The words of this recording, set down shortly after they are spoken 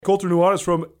Colter Nuanez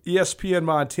from ESPN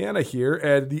Montana here,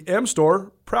 and the M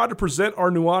Store, proud to present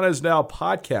our Nuanez Now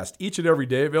podcast each and every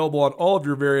day, available on all of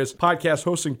your various podcast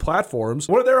hosting platforms.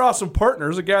 One of their awesome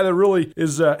partners, a guy that really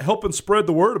is helping spread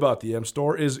the word about the M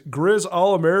Store, is Grizz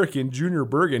All-American Junior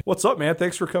Bergen. What's up, man?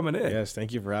 Thanks for coming in. Yes,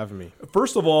 thank you for having me.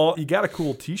 First of all, you got a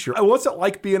cool t-shirt. What's it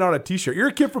like being on a t-shirt? You're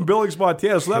a kid from Billings,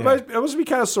 Montana, so that must be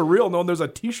kind of surreal knowing there's a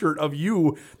t-shirt of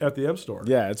you at the M Store.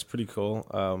 Yeah, it's pretty cool.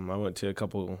 I went to a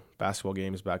couple basketball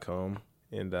games back home,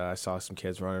 and I saw some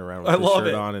kids running around with the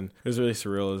shirt on, and it was really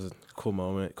surreal. It was a cool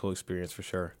moment, cool experience for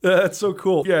sure. That's so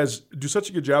cool. You guys do such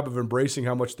a good job of embracing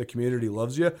how much the community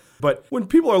loves you. But when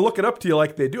people are looking up to you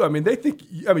like they do, they think,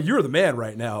 you're the man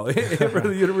right now for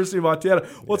the University of Montana.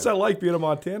 What's that like being a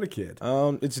Montana kid?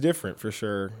 It's different for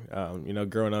sure.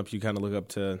 Growing up, you kind of look up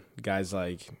to guys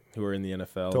like who are in the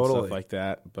NFL and stuff like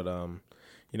that. But,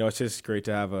 it's just great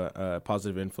to have a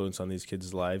positive influence on these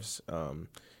kids' lives.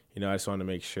 I just want to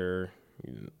make sure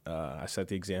I set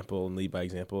the example and lead by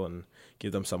example and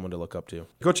give them someone to look up to.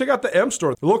 Go check out the M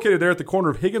Store. They're located there at the corner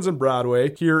of Higgins and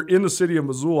Broadway here in the city of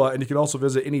Missoula, and you can also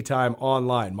visit anytime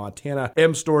online,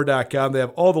 montanamstore.com. They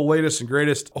have all the latest and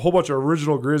greatest, a whole bunch of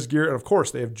original Grizz gear, and of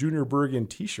course, they have Junior Bergen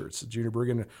t-shirts. Junior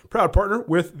Bergen, proud partner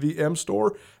with the M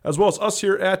Store, as well as us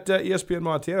here at ESPN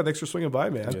Montana. Thanks for swinging by,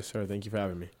 man. Yes, sir. Thank you for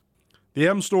having me. The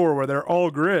M Store, where they're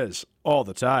all Grizz all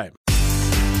the time.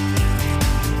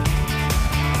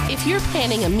 If you're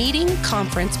planning a meeting,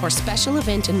 conference, or special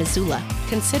event in Missoula,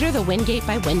 consider the Wingate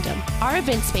by Wyndham. Our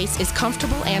event space is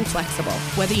comfortable and flexible.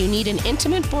 Whether you need an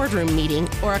intimate boardroom meeting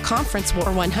or a conference for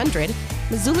 100,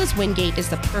 Missoula's Wingate is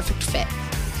the perfect fit.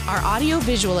 Our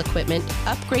audio-visual equipment,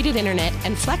 upgraded internet,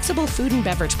 and flexible food and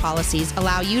beverage policies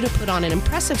allow you to put on an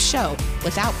impressive show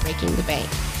without breaking the bank.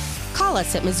 Call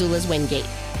us at Missoula's Wingate,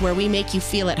 where we make you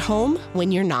feel at home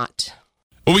when you're not.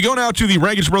 Well, we go now to the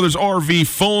Rankage Brothers RV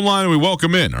phone line, and we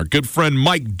welcome in our good friend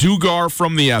Mike Dugar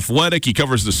from The Athletic. He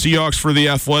covers the Seahawks for The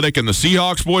Athletic, and the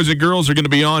Seahawks boys and girls are going to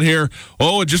be on here.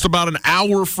 In just about an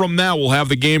hour from now, we'll have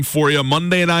the game for you.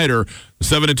 Monday nighter,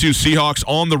 7-2 Seahawks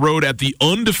on the road at the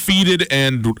undefeated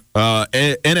and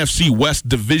NFC West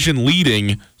division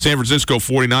leading San Francisco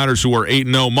 49ers, who are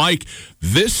 8-0. Mike,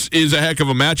 this is a heck of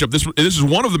a matchup. This is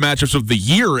one of the matchups of the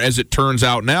year, as it turns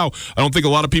out now. I don't think a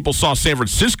lot of people saw San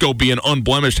Francisco being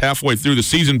unblemished halfway through the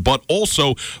season, but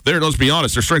also, let's be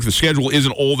honest, their strength of schedule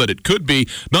isn't all that it could be.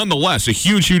 Nonetheless, a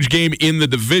huge, huge game in the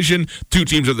division. Two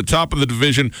teams at the top of the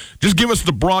division. Just give us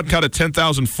the broad kind of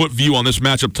 10,000-foot view on this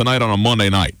matchup tonight on a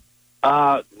Monday night.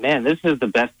 This is the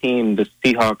best team the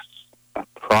Seahawks are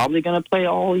probably going to play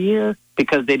all year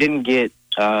because they didn't get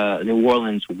New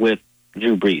Orleans with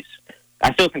Drew Brees.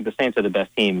 I still think the Saints are the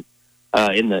best team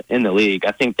in the league.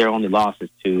 I think their only loss is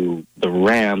to the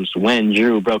Rams when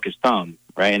Drew broke his thumb,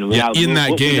 right? And in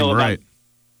that game, right?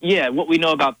 What we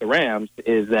know about the Rams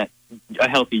is that a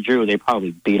healthy Drew, they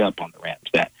probably beat up on the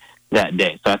Rams that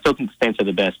day. So I still think the Saints are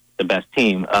the best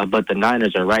team, but the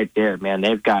Niners are right there, man.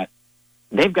 They've got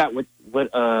what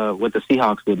the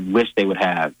Seahawks would wish they would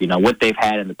have, what they've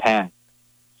had in the past.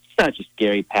 Such a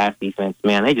scary pass defense,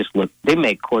 man. They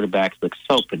make quarterbacks look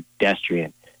so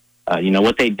pedestrian.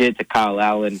 What they did to Kyle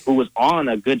Allen, who was on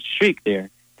a good streak there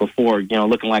before,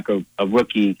 looking like a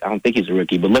rookie. I don't think he's a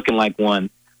rookie, but looking like one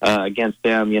against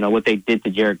them. What they did to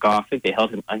Jared Goff, I think they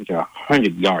held him under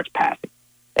 100 yards passing.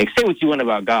 Like, say what you want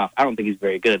about Goff. I don't think he's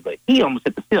very good, but he almost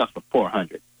hit the Seahawks for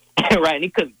 400, right? And he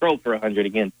couldn't throw for 100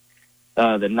 against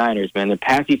the Niners, man. Their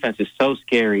pass defense is so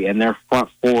scary, and their front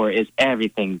four is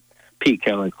everything Pete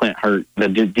Carroll and Clint Hurt, the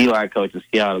D-line coach of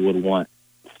Seattle, would want.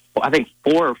 I think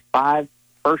 4 or 5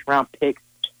 first-round picks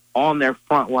on their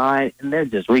front line, and they're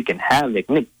just wreaking havoc.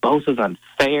 Nick Bosa's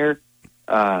unfair.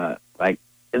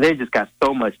 They just got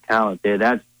so much talent there.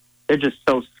 They're just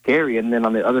so scary. And then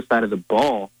on the other side of the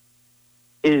ball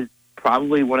is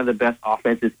probably one of the best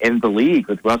offenses in the league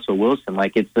with Russell Wilson.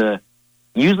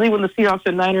 Usually when the Seahawks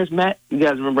and Niners met, you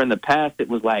guys remember in the past, it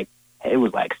was like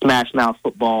smash mouth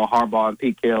football, Harbaugh and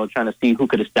Pete Carroll trying to see who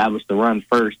could establish the run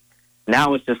first.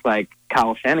 Now it's just like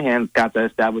Kyle Shanahan's got to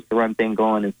establish the run thing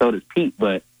going, and so does Pete,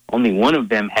 but only one of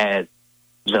them has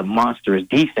the monstrous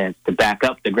defense to back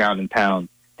up the ground and pound.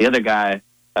 The other guy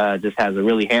just has a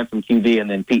really handsome QB, and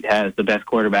then Pete has the best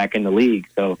quarterback in the league.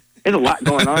 So there's a lot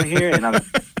going on here, and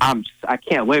I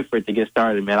can't wait for it to get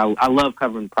started, man. I love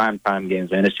covering primetime games,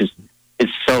 man.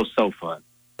 It's so fun.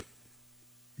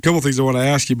 A couple of things I want to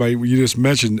ask you about what you just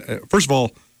mentioned. First of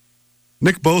all,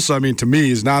 Nick Bosa, to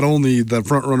me, is not only the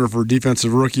front runner for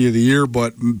Defensive Rookie of the Year,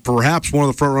 but perhaps one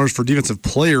of the front runners for Defensive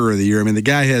Player of the Year. The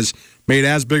guy has made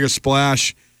as big a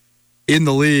splash in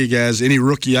the league as any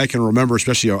rookie I can remember,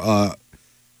 especially a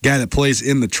guy that plays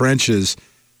in the trenches.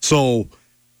 So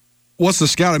what's the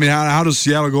scout? I mean, how does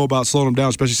Seattle go about slowing them down,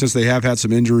 especially since they have had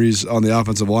some injuries on the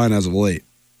offensive line as of late?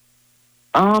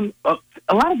 A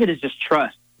lot of it is just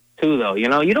trust too, though. You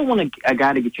don't want a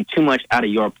guy to get you too much out of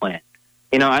your plan.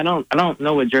 I don't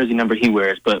know what jersey number he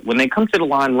wears, but when they come to the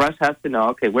line, Russ has to know,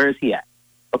 okay, where is he at?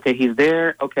 Okay, he's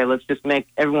there. Okay, let's just make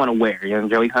everyone aware.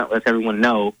 Joey Hunt lets everyone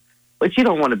know, but you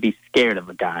don't want to be scared of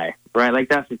a guy, right? Like,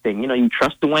 that's the thing. You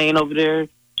trust Dwayne over there.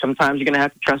 Sometimes you're going to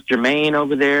have to trust Jermaine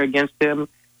over there against him.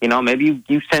 Maybe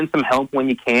you send some help when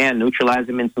you can, neutralize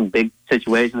him in some big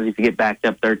situations if you get backed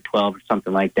up 3rd 12 or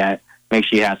something like that. Make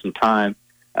sure you have some time.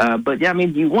 But, yeah, I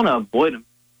mean, you want to avoid him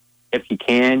if you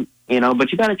can,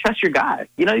 but you got to trust your guy.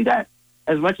 You got,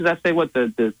 as much as I say what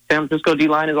the San Francisco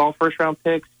D-line is all first-round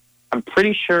picks, I'm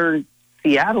pretty sure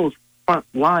Seattle's front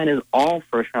line is all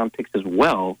first-round picks as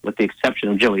well, with the exception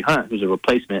of Joey Hunt, who's a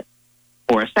replacement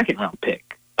for a second-round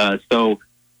pick. So,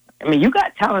 I mean, you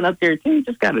got talent up there, too. You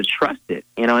just got to trust it,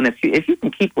 and if you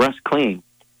can keep Russ clean,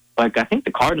 like I think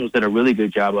the Cardinals did a really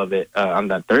good job of it on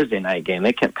that Thursday night game.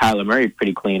 They kept Kyler Murray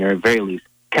pretty clean, or at very least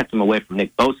kept him away from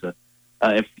Nick Bosa.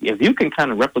 If you can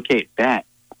kind of replicate that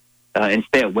and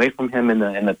stay away from him in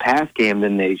the pass game,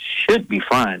 then they should be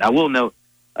fine. I will note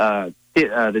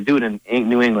the dude in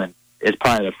New England is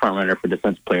probably the front runner for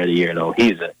Defensive Player of the Year, though.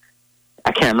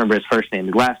 I can't remember his first name.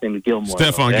 His last name is Gilmore.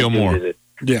 Stephon Gilmore.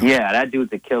 Yeah, that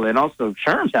dude's a killer. And also,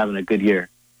 Sherm's having a good year,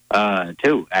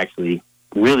 too, actually.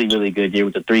 Really, really good year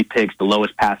with the 3 picks, the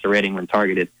lowest passer rating when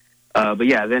targeted. But,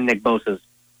 yeah, then Nick Bosa's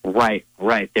right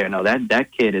there. No,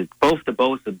 that kid is, both the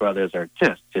Bosa brothers are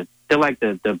just they're like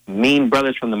the mean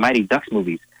brothers from the Mighty Ducks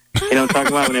movies. You know what I'm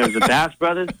talking about? When there was the Bass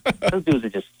brothers? Those dudes are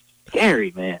just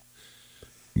scary, man.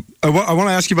 I want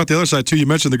to ask you about the other side, too. You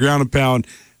mentioned the ground and pound.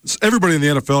 Everybody in the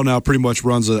NFL now pretty much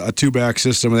runs a 2-back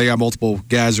system, and they got multiple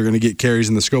guys that are going to get carries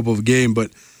in the scope of a game.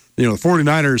 But, the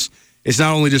 49ers, it's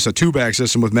not only just a 2-back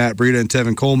system with Matt Breida and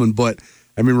Tevin Coleman, but,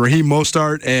 I mean, Raheem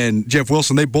Mostert and Jeff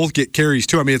Wilson, they both get carries,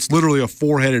 too. I mean, it's literally a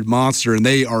 4-headed monster, and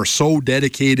they are so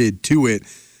dedicated to it.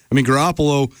 I mean,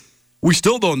 Garoppolo, we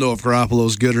still don't know if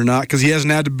Garoppolo's good or not because he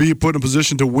hasn't had to be put in a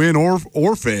position to win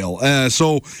or fail.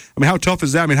 So, I mean, how tough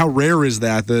is that? I mean, how rare is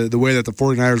that, the way that the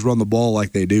 49ers run the ball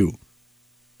like they do?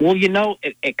 Well,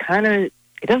 it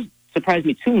doesn't surprise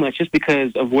me too much just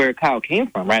because of where Kyle came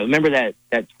from, right? Remember that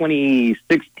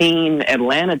 2016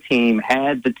 Atlanta team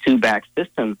had the 2-back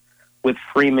system with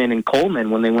Freeman and Coleman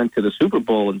when they went to the Super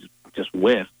Bowl and just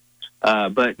whiffed.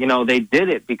 But, they did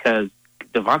it because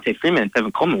Devontae Freeman and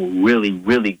Tevin Coleman were really,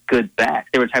 really good backs.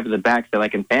 They were the type of the backs that,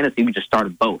 like in fantasy, we just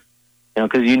started both.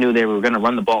 Because you knew they were going to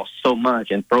run the ball so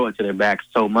much and throw it to their backs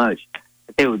so much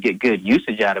that they would get good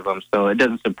usage out of them. So it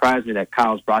doesn't surprise me that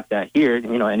Kyle's brought that here,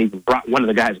 and even brought one of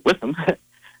the guys with him.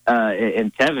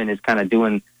 And Tevin is kind of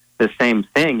doing the same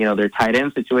thing. Their tight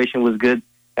end situation was good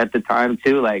at the time,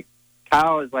 too. Like,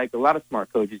 Kyle is like a lot of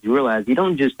smart coaches. You realize you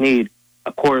don't just need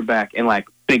a quarterback and, like,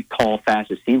 big, tall, fast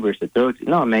receivers to throw to.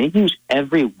 No, man, you use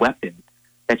every weapon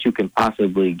that you can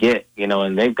possibly get,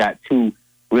 and they've got 2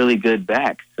 really good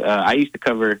backs. I used to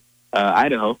cover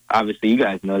Idaho. Obviously, you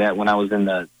guys know that when I was in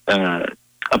the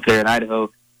up there in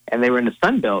Idaho, and they were in the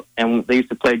Sun Belt, and they used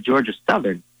to play Georgia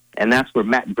Southern, and that's where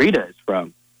Matt Breida is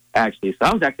from, actually. So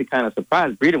I was actually kind of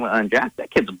surprised Breida went undrafted.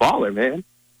 That kid's a baller, man.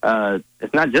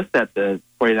 It's not just that the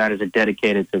 49ers are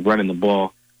dedicated to running the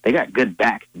ball. They got good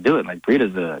backs to do it. Like,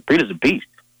 Breida's a beast.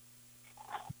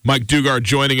 Mike Dugard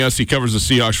joining us. He covers the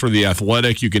Seahawks for The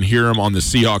Athletic. You can hear him on the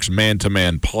Seahawks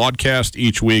Man-to-Man podcast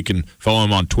each week and follow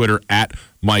him on Twitter at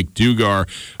Mike Dugard.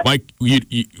 Mike,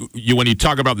 you when you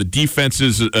talk about the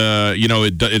defenses,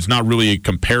 it's not really a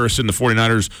comparison. The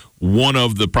 49ers, one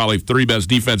of the probably 3 best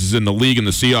defenses in the league, and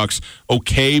the Seahawks,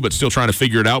 okay, but still trying to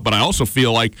figure it out. But I also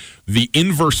feel like the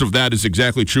inverse of that is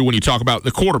exactly true when you talk about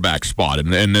the quarterback spot.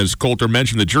 And as Coulter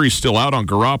mentioned, the jury's still out on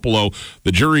Garoppolo.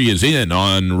 The jury is in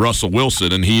on Russell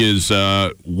Wilson, and he is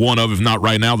one of, if not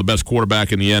right now, the best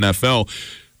quarterback in the NFL.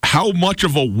 How much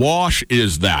of a wash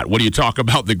is that when you talk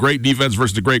about the great defense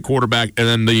versus the great quarterback and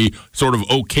then the sort of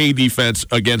okay defense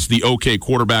against the okay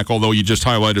quarterback, although you just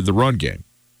highlighted the run game?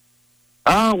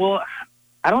 Well,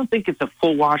 I don't think it's a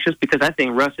full wash just because I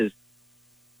think Russ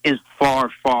is far,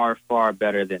 far, far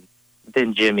better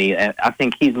than Jimmy. I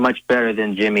think he's much better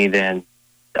than Jimmy than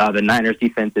the Niners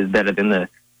defense is better than the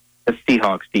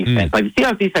Seahawks defense. Like, the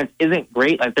Seahawks defense isn't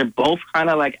great. Like, they're both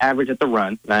kind of like average at the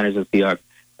run, Niners and Seahawks.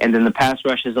 And then the pass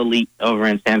rush is elite over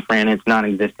in San Fran. It's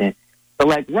non-existent. But,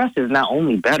 like, Russ is not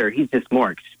only better, he's just more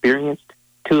experienced,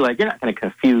 too. Like, you're not going to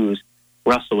confuse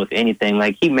Russell with anything.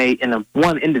 Like, he may, in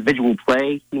one individual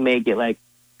play, he may get, like,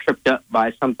 tripped up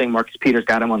by something. Marcus Peters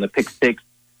got him on the pick 6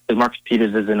 because Marcus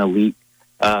Peters is an elite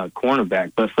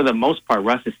cornerback. But for the most part,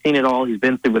 Russ has seen it all. He's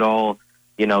been through it all.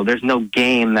 You know, there's no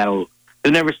game you'll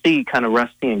never see kind of Russ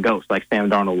seeing ghosts like Sam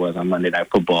Darnold was on Monday Night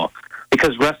Football,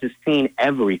 because Russ has seen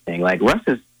everything. Like, Russ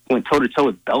has went toe-to-toe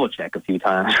with Belichick a few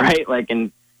times, right? Like,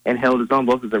 and held his own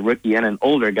both as a rookie and an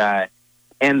older guy.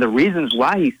 And the reasons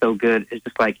why he's so good is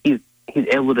just like he's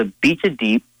able to beat you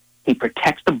deep. He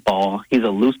protects the ball. He's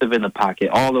elusive in the pocket.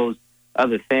 All those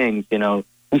other things, you know,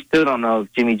 we still don't know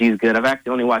if Jimmy G's good. I've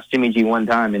actually only watched Jimmy G one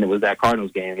time, and it was that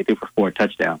Cardinals game. He threw for 4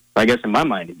 touchdowns. So I guess in my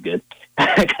mind he's good,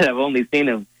 because I've only seen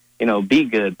him, you know, be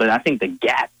good. But I think the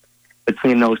gap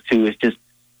between those two is just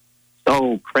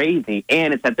so crazy,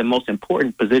 and it's at the most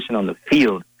important position on the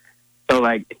field. So,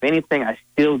 like, if anything, I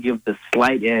still give the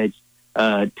slight edge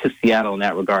to Seattle in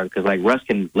that regard, because, like, Russ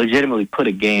can legitimately put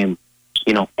a game,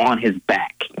 you know, on his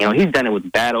back. You know, he's done it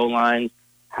with bad O-lines,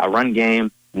 a run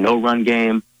game, no run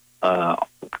game,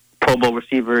 Pro Bowl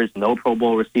receivers, no Pro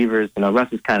Bowl receivers. You know,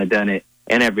 Russ has kind of done it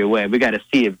in every way. We got to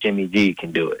see if Jimmy G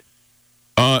can do it.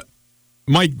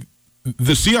 Mike,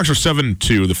 the Seahawks are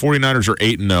 7-2. The 49ers are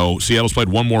 8-0. Seattle's played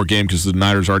one more game because the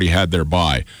Niners already had their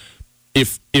bye.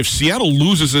 If Seattle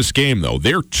loses this game, though,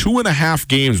 they're 2.5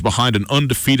 games behind an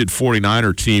undefeated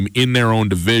 49er team in their own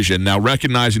division. Now,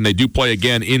 recognizing they do play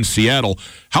again in Seattle,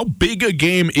 how big a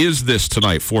game is this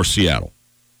tonight for Seattle?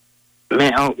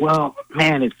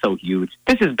 Man, it's so huge.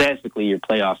 This is basically your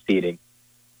playoff seeding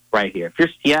right here. If you're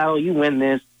Seattle, you win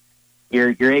this.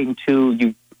 You're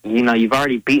 8-2. You know, you've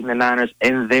already beaten the Niners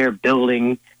in their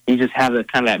building. You just have a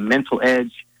kind of that mental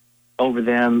edge over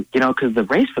them, you know, because the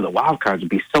race for the wild cards would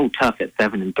be so tough at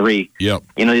 7-3. Yep.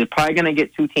 You know, you're probably going to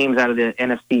get 2 teams out of the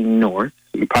NFC North.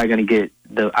 You're probably going to get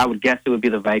I would guess it would be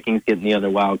the Vikings getting the other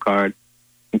wild card.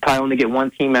 You probably only get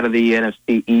 1 team out of the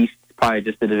NFC East, probably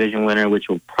just the division winner, which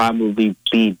will probably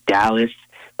be Dallas.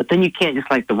 But then you can't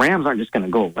just, like, the Rams aren't just going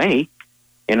to go away.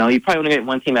 You know, you probably only get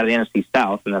 1 team out of the NFC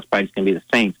South, and that's probably just going to be the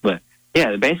Saints. But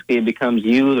yeah, basically it becomes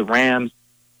you, the Rams,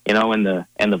 you know, and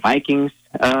the Vikings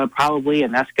probably,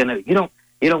 and that's gonna you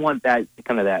don't want that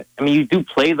kind of that. I mean, you do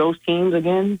play those teams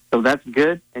again, so that's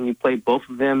good, and you play both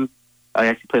of them. I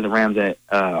actually play the Rams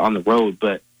on the road,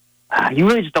 but you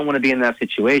really just don't want to be in that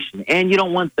situation, and you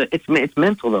don't want it's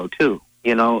mental though too.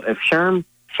 You know, if Sherm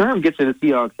gets in the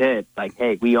Seahawks' head, like,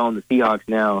 hey, we own the Seahawks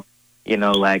now. You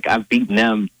know, like, I've beaten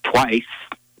them twice.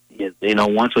 You know,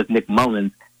 once with Nick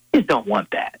Mullins. You just don't want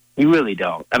that. You really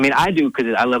don't. I mean, I do,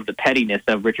 because I love the pettiness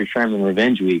of Richard Sherman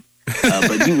Revenge Week.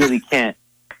 But you really can't.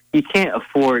 You can't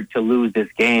afford to lose this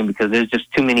game, because there's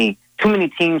just too many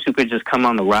teams who could just come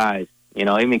on the rise. You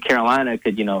know, even Carolina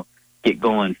could, you know, get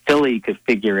going. Philly could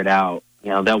figure it out. You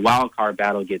know, that wild card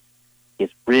battle gets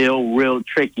real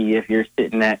tricky if you're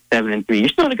sitting at 7-3. You're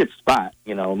still in a good spot.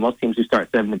 You know, most teams who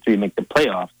start 7-3 make the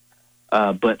playoffs.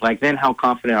 But like, then how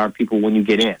confident are people when you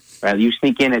get in? Right? You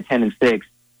sneak in at 10-6.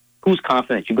 Who's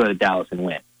confident you go to Dallas and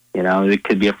win? You know, it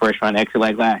could be a first-round exit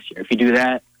like last year. If you do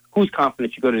that, who's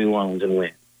confident you go to New Orleans and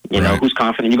win? You know, who's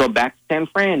confident you go back to San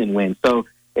Fran and win? So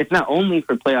it's not only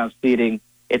for playoff seeding,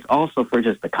 it's also for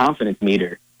just the confidence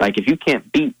meter. Like, if you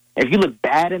look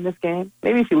bad in this game,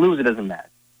 maybe if you lose, it doesn't matter.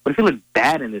 But if you look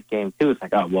bad in this game, too, it's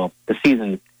like, oh, well, the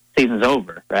season's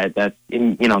over, right? That's,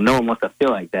 you know, no one wants to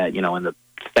feel like that, you know, in the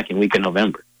second week of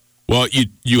November. Well, you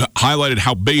highlighted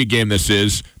how big a game this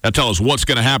is. Now tell us what's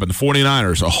going to happen. The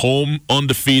 49ers, a home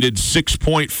undefeated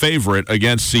 6-point favorite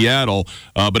against Seattle.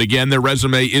 But again, their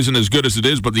resume isn't as good as it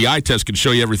is, but the eye test can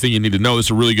show you everything you need to know. This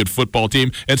is a really good football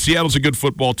team, and Seattle's a good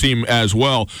football team as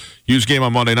well. Huge game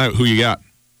on Monday night. Who you got?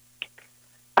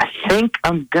 I think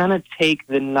I'm going to take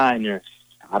the Niners.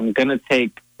 I'm going to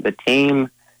take the team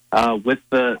with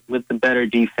the better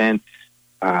defense.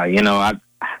 You know,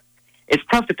 it's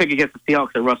tough to pick against the Seahawks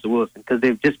and Russell Wilson, because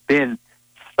they've just been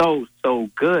so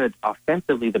good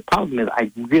offensively. The problem is I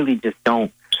really just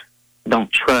don't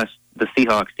trust the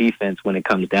Seahawks defense when it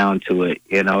comes down to it.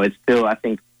 You know, it's still, I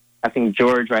think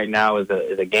George right now is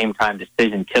a game time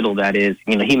decision. Kittle, that is,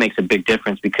 you know, he makes a big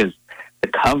difference, because the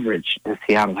coverage in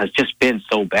Seattle has just been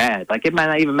so bad. Like, it might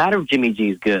not even matter if Jimmy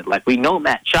G is good. Like, we know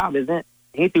Matt Schaub isn't.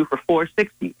 He threw for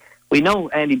 460. We know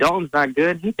Andy Dalton's not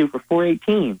good. He threw for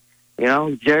 418. You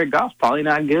know, Jared Goff's probably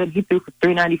not good. He threw for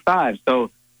 395. So,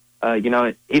 you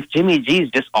know, if Jimmy G's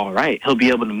just all right, he'll be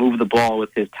able to move the ball with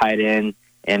his tight end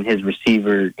and his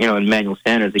receiver, you know, Emmanuel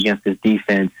Sanders against his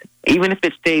defense, even if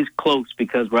it stays close,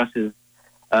 because Russ is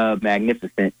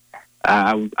magnificent.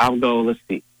 I'll go, let's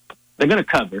see. They're going to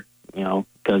cover, you know,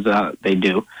 because they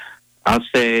do. I'll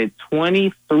say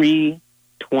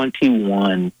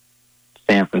 23-21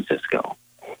 San Francisco.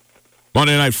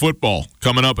 Monday Night Football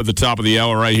coming up at the top of the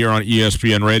hour right here on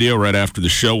ESPN Radio. Right after the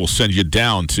show, we'll send you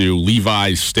down to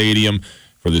Levi's Stadium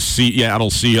for the Seattle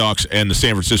Seahawks and the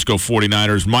San Francisco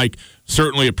 49ers. Mike,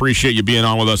 certainly appreciate you being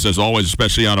on with us as always,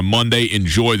 especially on a Monday.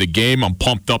 Enjoy the game. I'm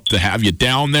pumped up to have you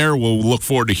down there. We'll look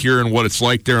forward to hearing what it's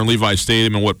like there in Levi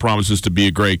Stadium and what promises to be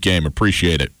a great game.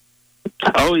 Appreciate it.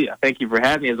 Oh, yeah. Thank you for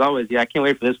having me as always. Yeah, I can't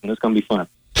wait for this one. It's going to be fun.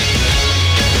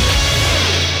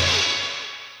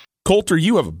 Colter,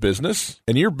 you have a business,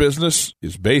 and your business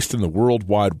is based in the World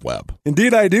Wide Web.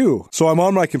 Indeed, I do. So I'm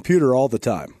on my computer all the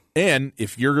time. And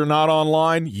if you're not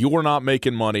online, you're not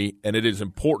making money, and it is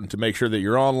important to make sure that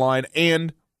you're online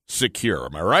and secure.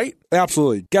 Am I right?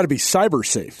 Absolutely. Got to be cyber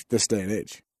safe this day and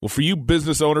age. Well, for you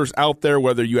business owners out there,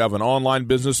 whether you have an online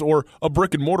business or a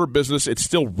brick-and-mortar business, it's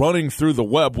still running through the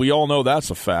web. We all know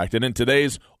that's a fact. And in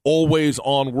today's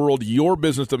always-on world, your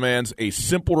business demands a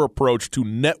simpler approach to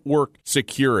network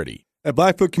security. At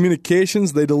Blackfoot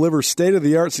Communications, they deliver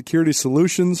state-of-the-art security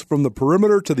solutions from the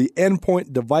perimeter to the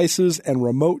endpoint devices and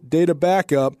remote data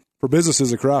backup for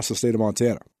businesses across the state of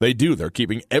Montana. They do. They're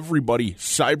keeping everybody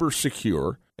cyber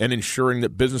secure and ensuring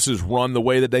that businesses run the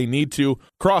way that they need to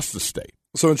across the state.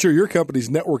 So ensure your company's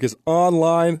network is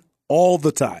online all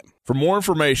the time. For more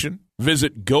information,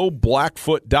 visit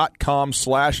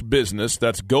goblackfoot.com/business.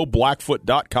 That's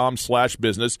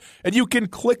goblackfoot.com/business. And you can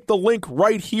click the link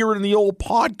right here in the old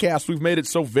podcast. We've made it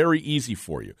so very easy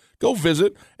for you. Go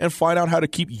visit and find out how to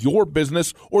keep your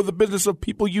business or the business of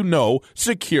people you know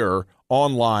secure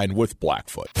online with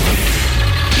Blackfoot.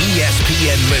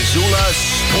 ESPN Missoula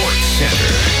Sports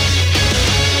Center.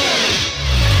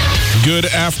 Good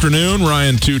afternoon.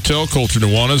 Ryan Tutel, Colter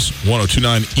Nuanez,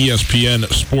 102.9 ESPN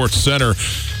Sports Center.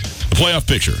 The playoff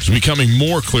picture is becoming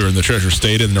more clear in the Treasure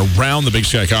State and around the Big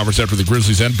Sky Conference after the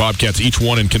Grizzlies and Bobcats each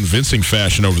won in convincing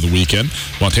fashion over the weekend.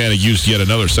 Montana used yet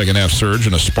another second-half surge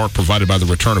and a spark provided by the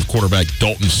return of quarterback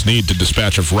Dalton Snead to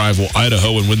dispatch of rival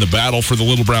Idaho and win the battle for the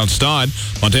Little Brown Stein.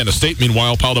 Montana State,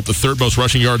 meanwhile, piled up the third most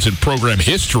rushing yards in program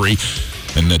history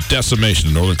and the decimation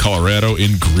of Northern Colorado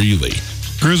in Greeley.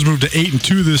 Grizz moved to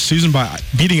 8-2 this season by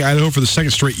beating Idaho for the second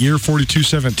straight year,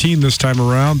 42-17 this time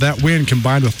around. That win,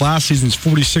 combined with last season's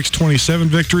 46-27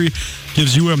 victory,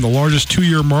 gives UM the largest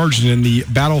two-year margin in the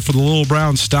battle for the Little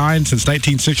Brown Stein since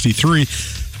 1963.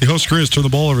 The host Grizz turned the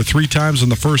ball over 3 times in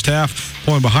the first half,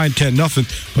 pulling behind 10-0,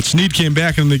 but Snead came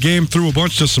back in the game, threw a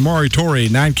bunch to Samari Torre,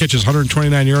 9 catches,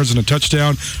 129 yards, and a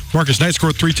touchdown. Marcus Knight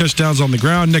scored 3 touchdowns on the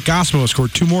ground. Nick Osmo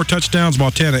scored 2 more touchdowns.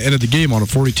 Montana ended the game on a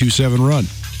 42-7 run.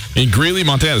 In Greeley,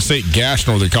 Montana State gashed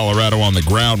Northern Colorado on the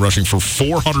ground, rushing for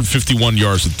 451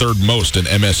 yards, the third most in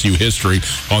MSU history,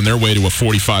 on their way to a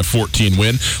 45-14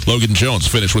 win. Logan Jones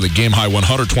finished with a game-high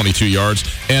 122 yards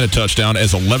and a touchdown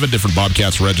as 11 different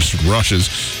Bobcats registered rushes.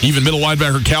 Even middle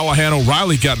linebacker Callahan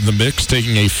O'Reilly got in the mix,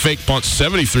 taking a fake punt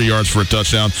 73 yards for a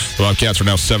touchdown. The Bobcats are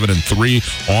now 7-3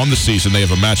 on the season. They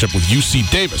have a matchup with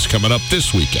UC Davis coming up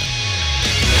this weekend.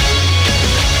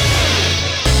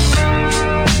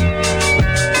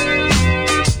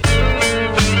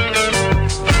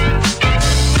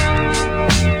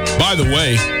 By the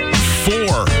way,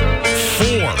 four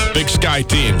Big Sky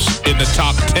teams in the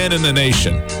top 10 in the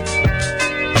nation.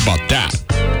 How about that?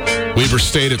 Weber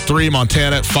State at 3,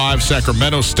 Montana at 5,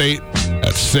 Sacramento State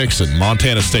at 6, and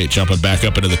Montana State jumping back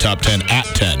up into the top 10 at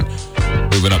 10.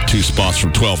 Moving up 2 spots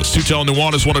from 12. It's Tutel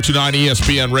Nuanez, 102.9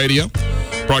 ESPN Radio.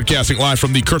 Broadcasting live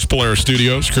from the Kurtz Polaris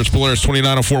studios. Kurtz Polaris,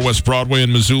 2904 West Broadway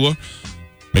in Missoula.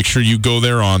 Make sure you go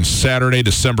there on Saturday,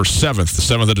 December 7th, the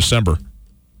 7th of December,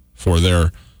 for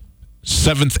their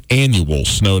 7th annual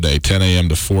snow day, 10 a.m.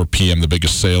 to 4 p.m., the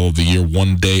biggest sale of the year,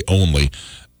 one day only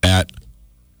at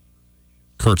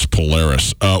Kurtz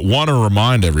Polaris. Want to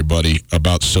remind everybody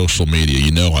about social media.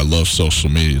 You know I love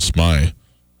social media. It's my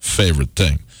favorite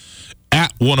thing.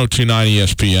 At 1029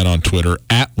 ESPN on Twitter,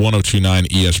 at 1029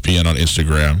 ESPN on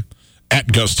Instagram,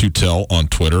 at Gus Tutel on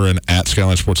Twitter, and at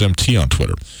Skyline Sports MT on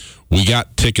Twitter. We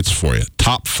got tickets for you.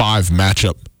 Top 5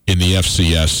 matchup in the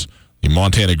FCS. The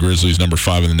Montana Grizzlies, number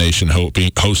 5 in the nation,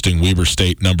 hosting Weber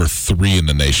State, number 3 in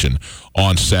the nation,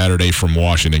 on Saturday from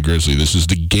Washington Grizzly. This is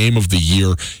the game of the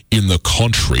year in the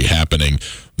country happening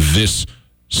this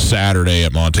Saturday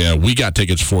at Montana. We got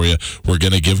tickets for you. We're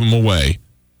going to give them away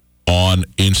on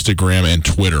Instagram and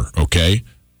Twitter, okay?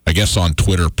 I guess on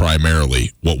Twitter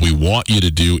primarily. What we want you to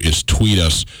do is tweet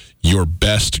us your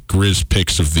best Grizz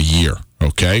picks of the year,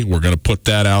 Okay, we're going to put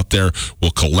that out there.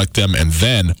 We'll collect them, and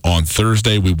then on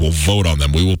Thursday we will vote on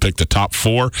them. We will pick the top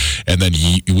 4, and then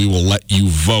we will let you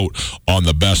vote on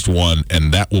the best one,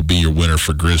 and that will be your winner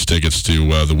for Grizz tickets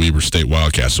to the Weber State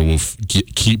Wildcats. So we'll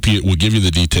we'll give you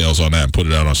the details on that and put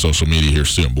it out on social media here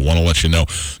soon. But want to let you know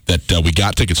that we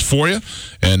got tickets for you,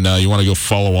 and you want to go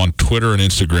follow on Twitter and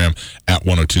Instagram at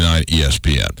 1029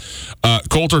 ESPN.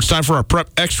 Colter, it's time for our Prep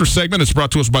Extra segment. It's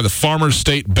brought to us by the Farmers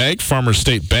State Bank. Farmers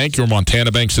State Bank, your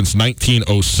Montana bank since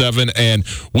 1907, and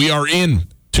we are in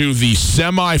to the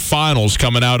semifinals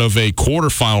coming out of a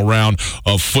quarterfinal round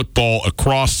of football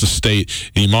across the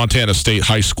state, the Montana State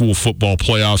High School Football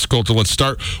Playoffs. Colter, let's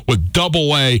start with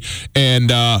Double-A,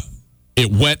 and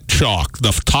it went chalk.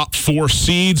 The top 4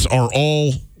 seeds are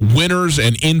all winners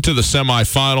and into the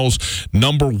semifinals.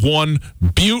 Number 1,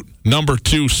 Butte. Number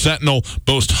 2, Sentinel,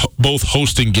 both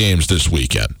hosting games this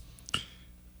weekend.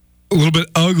 A little bit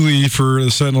ugly for the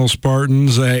Sentinel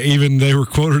Spartans. Even they were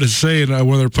quoted as saying,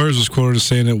 one of their players was quoted as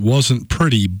saying it wasn't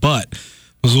pretty, but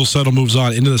Missoula Sentinel moves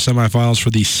on into the semifinals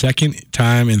for the second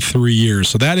time in 3 years.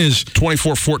 So that is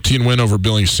 24-14 win over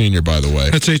Billings Senior, by the way.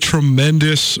 That's a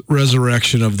tremendous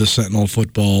resurrection of the Sentinel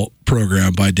football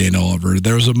program by Dane Oliver.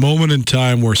 There was a moment in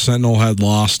time where Sentinel had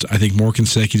lost, I think, more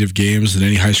consecutive games than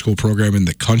any high school program in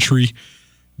the country.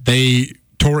 They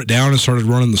tore it down and started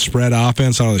running the spread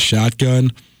offense out of the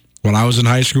shotgun when I was in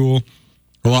high school.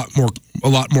 A lot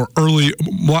earlier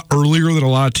than a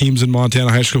lot of teams in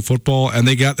Montana high school football, and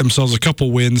they got themselves a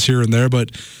couple wins here and there, but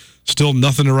still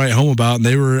nothing to write home about, and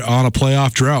they were on a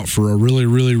playoff drought for a really,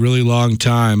 really, really long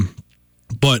time.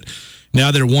 But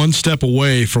now they're one step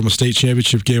away from a state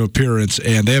championship game appearance,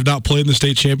 and they have not played in the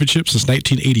state championship since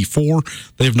 1984.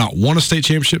 They have not won a state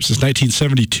championship since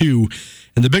 1972.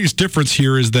 And the biggest difference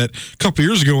here is that a couple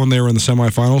years ago when they were in the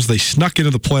semifinals, they snuck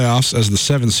into the playoffs as the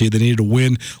 7th seed. They needed to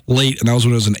win late, and that was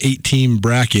when it was an 8-team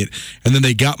bracket. And then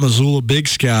they got Missoula Big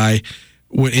Sky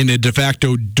in a de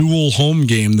facto dual home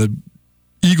game. The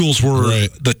Eagles were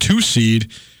the 2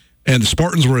 seed, and the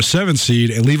Spartans were a 7 seed.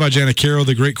 And Levi Janicaro,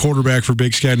 the great quarterback for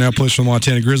Big Sky, now plays for the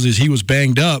Montana Grizzlies. He was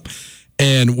banged up.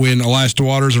 And when Elias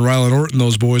DeWaters and Rylan Orton,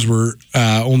 those boys were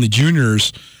only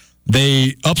juniors,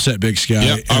 they upset Big Sky.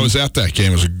 Yeah, I was at that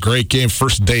game. It was a great game.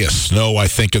 First day of snow, I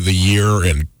think, of the year,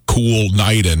 and cool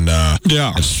night. And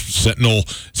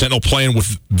Sentinel playing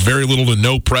with very little to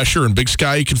no pressure. And Big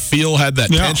Sky, you could feel, had that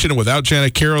tension. And without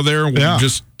Janicaro there, we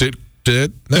just did.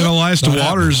 And Elias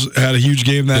DeWaters had a huge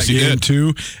game that game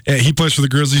too. He plays for the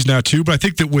Grizzlies now too. But I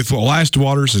think that with Elias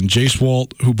DeWaters and Jace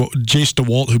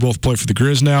DeWalt, who both play for the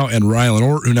Grizz now, and Rylan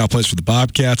Ort, who now plays for the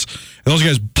Bobcats, and those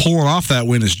guys pulling off that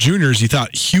win as juniors, you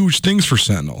thought huge things for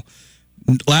Sentinel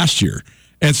last year.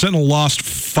 And Sentinel lost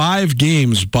 5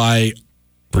 games by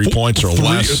 3 points or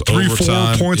less, 3,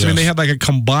 overtime. 4 points. Yes. I mean, they had like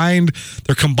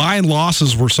their combined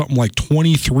losses were something like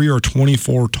 23 or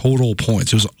 24 total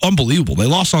points. It was unbelievable. They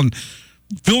lost on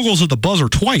field goals at the buzzer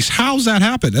twice. How's that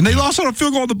happen? And they lost on a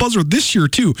field goal at the buzzer this year,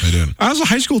 too. They did. As a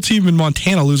high school team in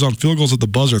Montana lose on field goals at the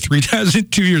buzzer 3 times in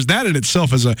 2 years, that in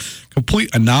itself is a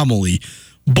complete anomaly.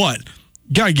 But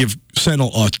got to give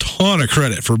Sentinel a ton of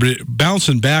credit for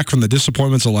bouncing back from the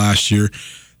disappointments of last year.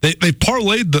 They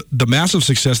parlayed the massive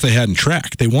success they had in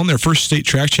track. They won their first state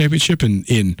track championship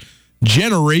in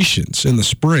generations in the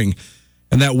spring,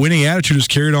 and that winning attitude is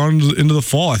carried on into the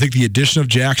fall. I think the addition of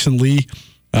Jackson Lee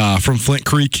from Flint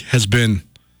Creek has been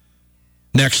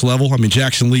next level. I mean,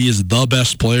 Jackson Lee is the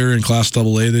best player in Class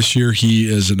AA this year. He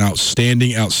is an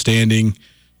outstanding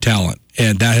talent,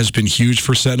 and that has been huge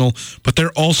for Sentinel. But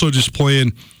they're also just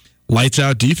playing lights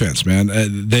out defense, man.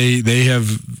 They have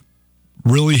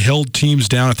really held teams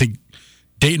down. I think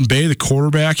Dayton Bay, the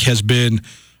quarterback, has been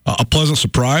a pleasant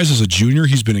surprise as a junior.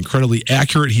 He's been incredibly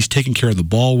accurate. He's taken care of the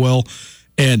ball well.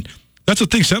 And that's the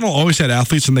thing. Sentinel always had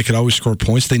athletes and they could always score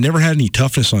points. They never had any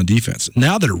toughness on defense.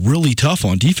 Now they're really tough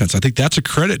on defense. I think that's a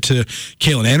credit to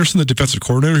Kalen Anderson, the defensive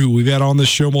coordinator, who we've had on this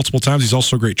show multiple times. He's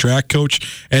also a great track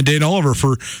coach. And Dane Oliver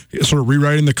for sort of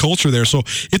rewriting the culture there. So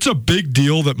it's a big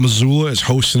deal that Missoula is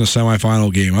hosting a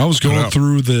semifinal game. I was going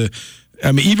through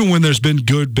even when there's been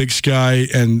good Big Sky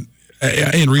and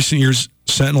in recent years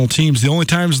Sentinel teams, the only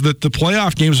times that the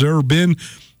playoff games have ever been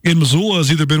in Missoula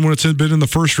has either been when it's been in the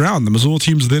first round. The Missoula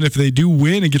teams then, if they do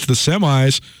win and get to the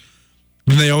semis,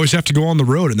 then they always have to go on the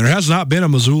road. And there has not been a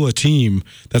Missoula team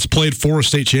that's played for a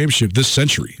state championship this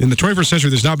century. In the 21st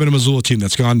century, there's not been a Missoula team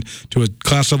that's gone to a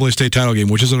Class AA state title game,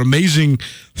 which is an amazing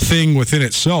thing within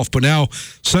itself. But now,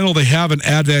 Sentinel, they have an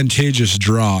advantageous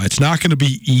draw. It's not going to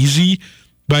be easy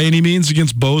by any means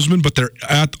against Bozeman, but they're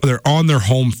on their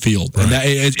home field, and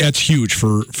that's huge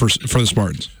for the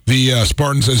Spartans. The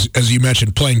Spartans, as you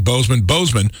mentioned, playing Bozeman.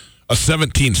 Bozeman, a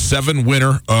 17-7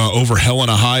 winner over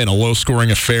Helena High in a low-scoring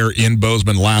affair in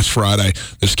Bozeman last Friday.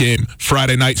 This game,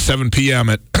 Friday night, 7 p.m.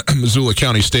 at Missoula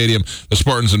County Stadium, the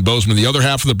Spartans in Bozeman. The other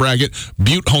half of the bracket,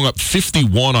 Butte hung up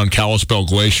 51 on Kalispell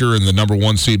Glacier, and the number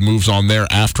 1 seed moves on there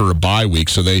after a bye week,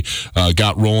 so they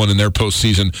got rolling in their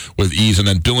postseason with ease. And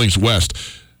then Billings West,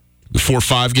 the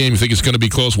 4-5 game, you think it's going to be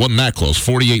close? Wasn't that close?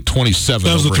 48-27.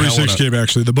 That was the 3-6 game,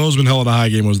 actually. The Bozeman Helena High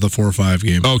game was the 4-5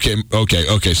 game.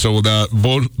 Okay. So,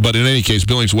 but in any case,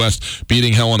 Billings West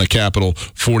beating Helena Capital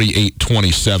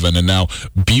 48-27, and now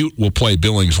Butte will play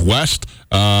Billings West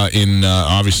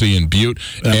obviously in Butte,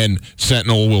 and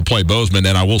Sentinel will play Bozeman.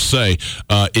 And I will say,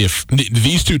 if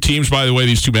these two teams, by the way,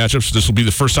 these two matchups, this will be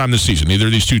the first time this season neither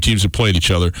of these two teams have played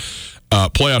each other.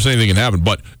 Playoffs, anything can happen,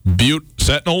 but Butte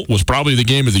Sentinel was probably the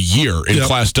game of the year in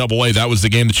Class AA. That was the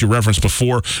game that you referenced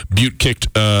before. Butte kicked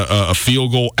a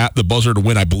field goal at the buzzer to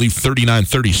win, I believe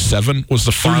 39-37 was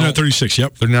the final. 39-36,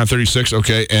 yep. 39-36,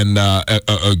 okay, and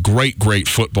a great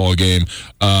football game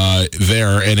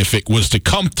there. And if it was to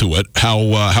come to it,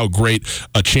 how great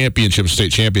a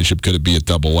state championship could it be at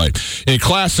AA? In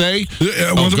Class A,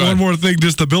 one more thing,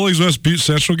 just the Billings West Butte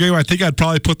Central game, I think I'd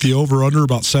probably put the over-under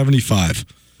about 75.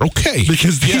 Okay.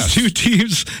 Because these two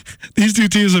teams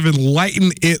have been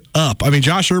lighting it up. I mean,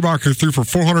 Josh Erbacher threw for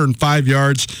 405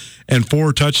 yards and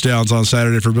 4 touchdowns on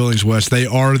Saturday for Billings West. They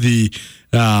are the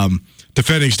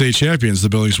defending state champions, the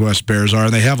Billings West Bears are,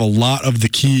 and they have a lot of the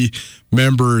key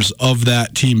members of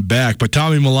that team back. But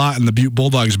Tommy Malott and the Butte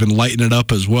Bulldogs have been lighting it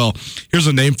up as well. Here's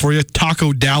a name for you,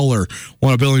 Taco Dowler,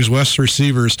 one of Billings West's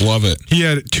receivers. Love it. He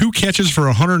had 2 catches for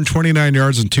 129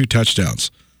 yards and 2 touchdowns.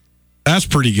 That's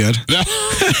pretty good.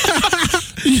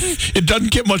 It doesn't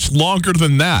get much longer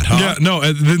than that, huh? Yeah, no.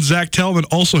 And then Zach Tellman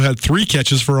also had 3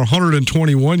 catches for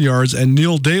 121 yards, and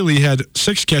Neil Daly had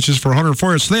 6 catches for 104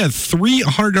 yards. So they had 3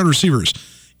 100-yard receivers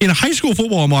in high school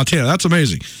football in Montana. That's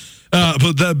amazing.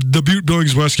 But the Butte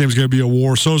Billings West game is going to be a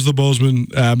war. So is the Bozeman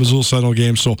Missoula Sentinel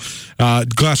game. So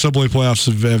Class AA playoffs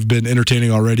have been entertaining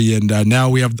already, and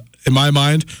now we have, in my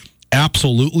mind,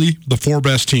 absolutely the 4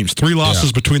 best teams. 3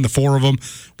 losses between the 4 of them.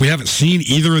 We haven't seen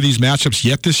either of these matchups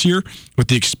yet this year with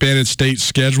the expanded state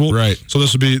schedule. Right. So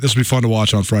this will be fun to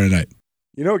watch on Friday night.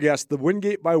 You know, guests, the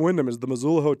Wingate by Wyndham is the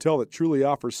Missoula hotel that truly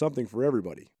offers something for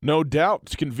everybody. No doubt.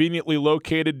 It's conveniently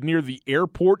located near the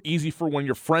airport, easy for when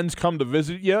your friends come to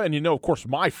visit you. And of course,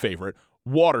 my favorite,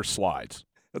 water slides.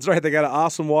 That's right. They got an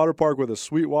awesome water park with a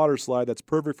sweet water slide that's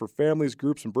perfect for families,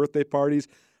 groups, and birthday parties.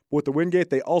 With the Wingate,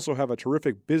 they also have a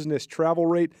terrific business travel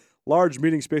rate, large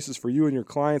meeting spaces for you and your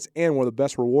clients, and one of the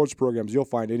best rewards programs you'll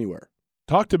find anywhere.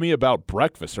 Talk to me about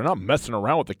breakfast. They're not messing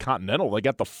around with the Continental. They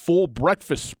got the full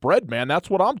breakfast spread, man. That's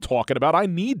what I'm talking about. I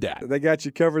need that. They got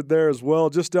you covered there as well.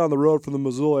 Just down the road from the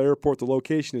Missoula Airport, the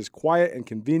location is quiet and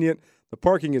convenient. The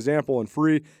parking is ample and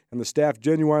free, and the staff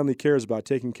genuinely cares about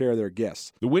taking care of their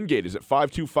guests. The Wingate is at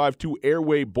 5252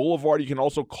 Airway Boulevard. You can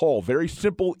also call. Very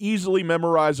simple, easily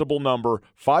memorizable number,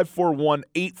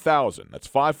 541-8000. That's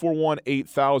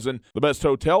 541-8000. The best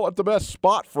hotel at the best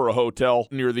spot for a hotel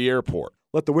near the airport.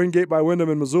 Let the Wingate by Wyndham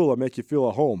in Missoula make you feel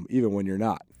at home, even when you're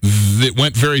not. It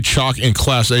went very chalk in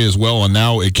Class A as well, and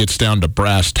now it gets down to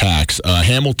brass tacks.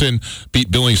 Hamilton beat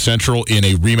Billings Central in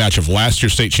a rematch of last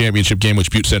year's state championship game,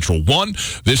 which Butte Central won.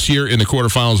 This year in the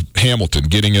quarterfinals, Hamilton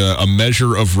getting a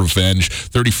measure of revenge,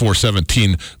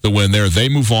 34-17 the win there. They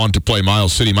move on to play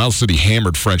Miles City. Miles City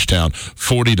hammered Frenchtown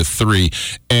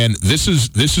 40-3, and this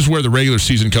is where the regular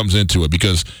season comes into it,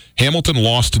 because Hamilton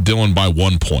lost to Dillon by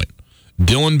 1 point.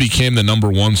 Dillon became the number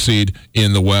 1 seed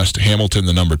in the West, Hamilton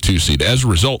the number 2 seed. As a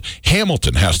result,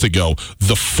 Hamilton has to go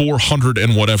the 400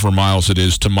 and whatever miles it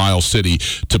is to Miles City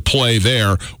to play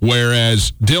there,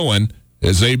 whereas Dillon,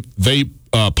 as they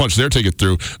punch their ticket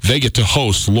through, they get to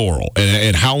host Laurel.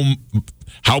 And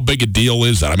how big a deal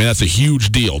is that? I mean, that's a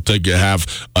huge deal to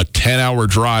have a 10-hour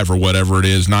drive or whatever it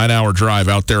is, 9-hour drive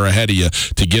out there ahead of you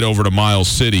to get over to Miles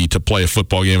City to play a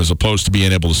football game, as opposed to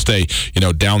being able to stay,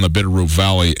 down the Bitterroot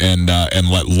Valley and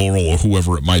let Laurel or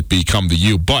whoever it might be come to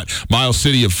you. But Miles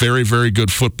City, a very, very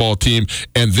good football team,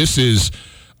 and this is,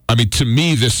 to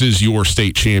me, this is your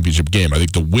state championship game. I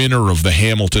think the winner of the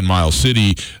Hamilton-Miles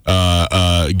City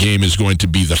game is going to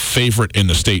be the favorite in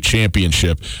the state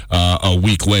championship a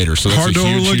week later. So that's hard to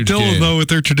overlook Dillon, though, with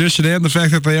their tradition and the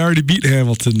fact that they already beat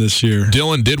Hamilton this year.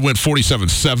 Dillon did win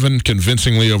 47-7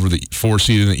 convincingly over the 4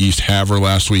 seed in the East Havre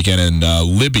last weekend, and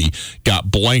Libby got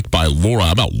blanked by Laurel.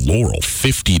 How about Laurel?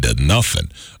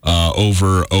 50-0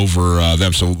 over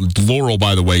them. So Laurel,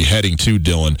 by the way, heading to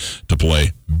Dillon to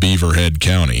play Beaverhead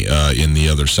County in the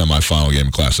other semifinal game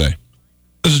in Class A.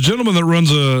 There's a gentleman that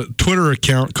runs a Twitter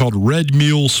account called Red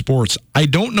Mule Sports. I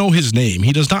don't know his name.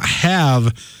 He does not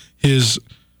have his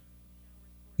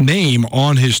name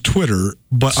on his Twitter,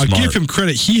 but I'll give him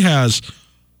credit. He has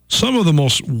some of the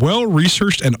most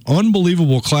well-researched and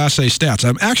unbelievable Class A stats.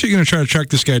 I'm actually going to try to track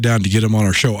this guy down to get him on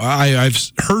our show. I've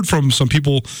heard from some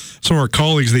people, some of our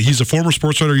colleagues, that he's a former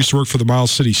sports writer, used to work for the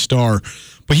Miles City Star,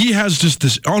 but he has just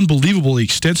this unbelievably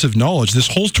extensive knowledge. This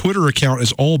whole Twitter account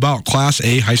is all about Class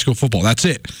A high school football. That's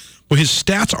it. But his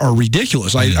stats are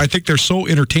ridiculous. I think they're so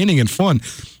entertaining and fun.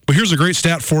 But here's a great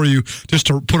stat for you, just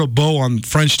to put a bow on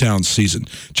Frenchtown's season.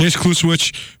 Jace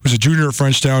Kluswich, who's a junior at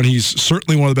Frenchtown, he's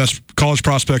certainly one of the best college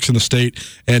prospects in the state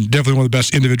and definitely one of the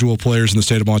best individual players in the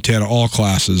state of Montana, all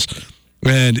classes.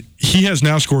 And he has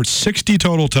now scored 60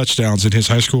 total touchdowns in his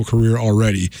high school career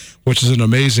already, which is an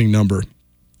amazing number.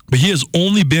 But he has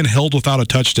only been held without a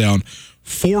touchdown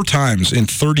 4 times in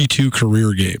 32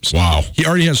 career games. Wow. He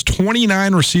already has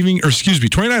 29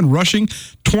 rushing,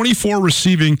 24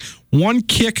 receiving, 1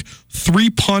 kick, 3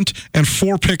 punt, and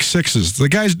 4 pick sixes. The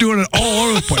guy's doing it all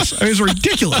over the place. I mean, it's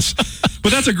ridiculous.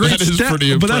 But that's a great stat.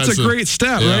 But that's a great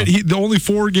stat, right? The only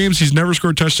 4 games he's never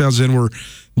scored touchdowns in were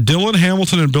Dillon,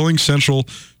 Hamilton, and Billings Central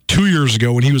 2 years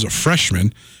ago when he was a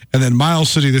freshman, and then Miles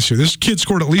City this year. This kid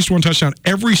scored at least 1 touchdown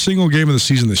every single game of the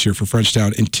season this year for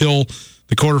Frenchtown until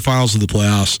the quarterfinals of the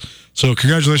playoffs. So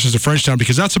congratulations to Frenchtown,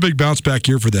 because that's a big bounce back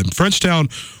year for them. Frenchtown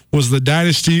was the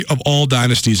dynasty of all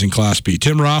dynasties in Class B.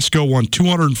 Tim Roscoe won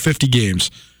 250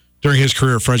 games during his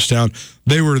career at Frenchtown.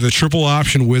 They were the triple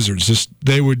option wizards.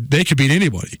 They could beat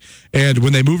anybody. And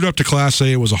when they moved up to Class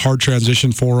A, it was a hard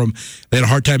transition for them. They had a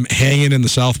hard time hanging in the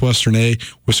Southwestern A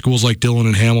with schools like Dillon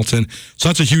and Hamilton. So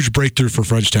that's a huge breakthrough for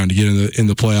Frenchtown to get in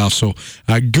the playoffs. So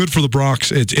good for the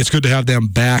Broncs. It's good to have them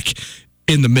back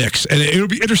in the mix. And it'll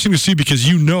be interesting to see, because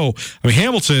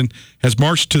Hamilton has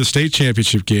marched to the state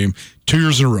championship game 2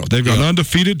 years in a row. They've gone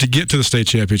undefeated to get to the state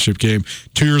championship game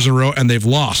 2 years in a row, and they've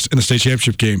lost in the state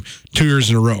championship game 2 years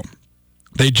in a row.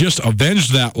 They just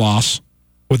avenged that loss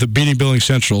with beating Billings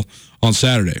Central on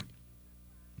Saturday.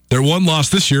 Their one loss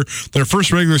this year, their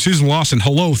first regular season loss in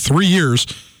 3 years,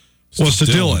 was to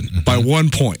Dillon by 1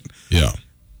 point. Yeah.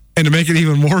 And to make it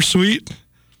even more sweet,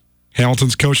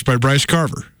 Hamilton's coached by Bryce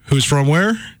Carver, who's from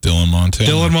where? Dillon, Montana.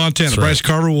 Bryce right.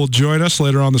 Carver will join us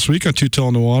later on this week on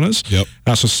Two-Tell Nuanez. Yep.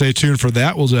 So stay tuned for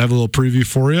that. We'll have a little preview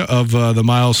for you of the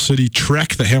Miles City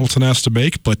trek that Hamilton has to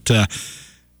make. But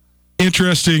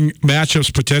interesting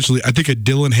matchups potentially. I think a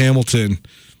Dillon-Hamilton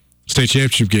state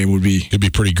championship game it'd be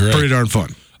pretty great. Pretty darn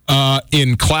fun.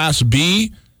 In Class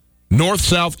B, North,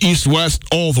 South, East, West,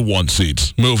 all the 1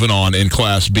 seeds. Moving on in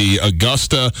Class B,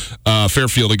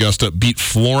 Fairfield Augusta beat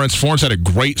Florence. Florence had a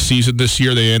great season this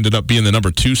year. They ended up being the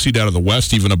number 2 seed out of the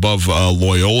West, even above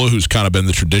Loyola, who's kind of been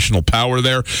the traditional power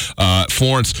there.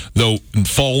 Florence, though,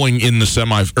 falling in the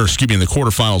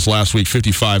quarterfinals last week,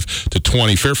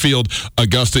 55-20. Fairfield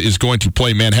Augusta is going to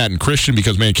play Manhattan Christian,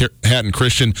 because Manhattan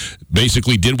Christian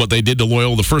basically did what they did to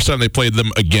Loyola the first time they played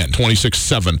them again,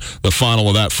 26-7, the final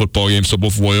of that football game. So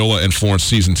both Loyola and Florence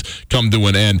seasons come to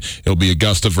an end. It'll be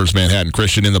Augusta versus Manhattan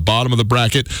Christian. In the bottom of the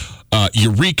bracket,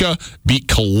 Eureka beat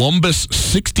Columbus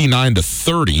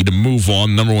 69-30 to move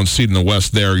on. Number 1 seed in the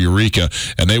West there, Eureka,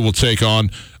 and they will take on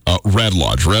Red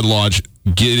Lodge. Red Lodge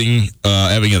having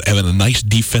a nice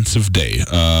defensive day,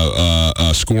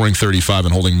 scoring 35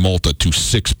 and holding Malta to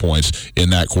 6 points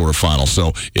in that quarterfinal.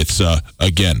 So it's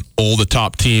again, all the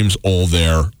top teams, all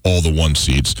the 1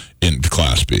 seeds in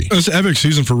Class B. It's an epic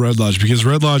season for Red Lodge, because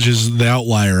Red Lodge is the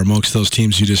outlier amongst those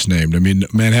teams you just named. I mean,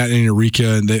 Manhattan and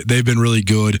Eureka, they've been really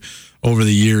good over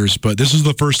the years, but this is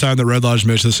the first time that Red Lodge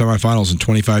made it to the semifinals in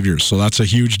 25 years. So that's a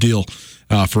huge deal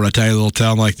for a tiny little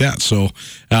town like that. So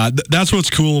that's what's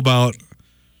cool about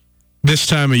this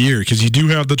time of year, because you do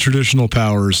have the traditional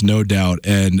powers, no doubt,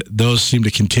 and those seem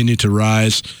to continue to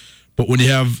rise. But when you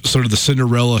have sort of the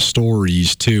Cinderella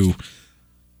stories too,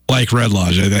 like Red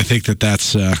Lodge, I think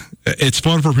that's it's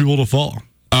fun for people to follow.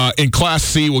 In Class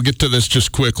C, we'll get to this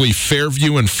just quickly.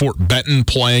 Fairview and Fort Benton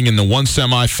playing in the 1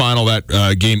 semifinal,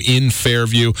 that game in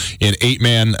Fairview in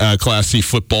 8-man Class C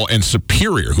football. And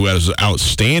Superior, who has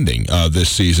outstanding this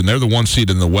season. They're the 1 seed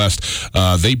in the West.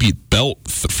 They beat Belt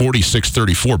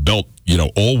 46-34. Belt,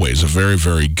 always a very,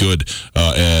 very good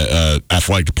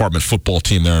athletic department football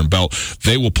team there in Belt.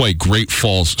 They will play Great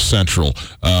Falls Central,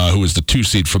 who is the 2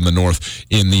 seed from the North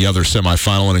in the other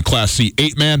semifinal. And in Class C,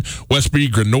 8-man, Westbury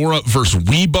Granora versus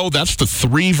Webo. That's the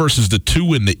 3 versus the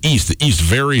 2 in the East. The East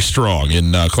very strong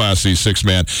in Class C,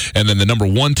 6-man. And then the number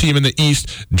 1 team in the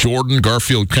East, Jordan,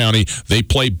 Garfield County, they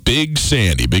play Big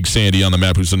Sandy. Big Sandy on the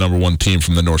map, who's the number 1 team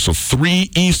from the North. So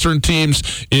 3 Eastern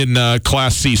teams in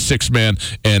Class C, 6-man,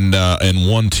 and and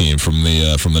one team from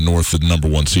the north, the number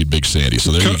 1 seed, Big Sandy.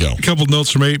 So there you go. A couple notes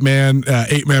from 8-man.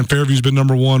 8-man Fairview's been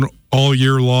number 1 all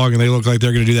year long, and they look like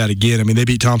they're going to do that again. I mean, they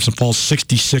beat Thompson Falls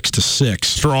 66-6.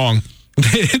 Strong.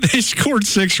 They scored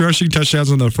 6 rushing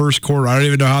touchdowns in the first quarter. I don't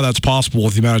even know how that's possible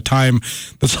with the amount of time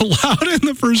that's allowed in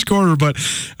the first quarter, but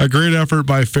a great effort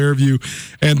by Fairview.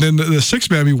 And then the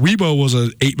 6-man, I mean, Webo was an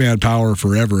 8-man power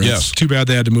forever. Yes. It's too bad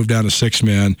they had to move down to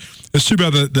 6-man. It's too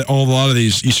bad that a lot of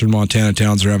these eastern Montana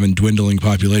towns are having dwindling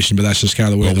population, but that's just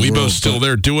kind of the way the Webo's still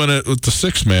there doing it with the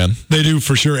 6-man. They do,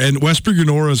 for sure. And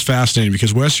Westby-Grenora is fascinating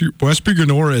because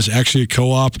Westby-Grenora is actually a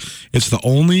co-op. It's the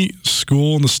only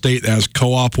school in the state that has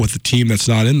co-op with a team that's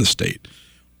not in the state.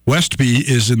 Westby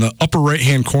is in the upper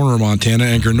right-hand corner of Montana,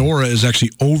 and Grenora is actually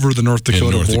over the North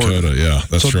Dakota border. Dakota, yeah,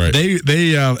 that's right.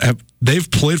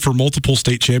 They've played for multiple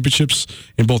state championships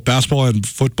in both basketball and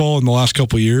football in the last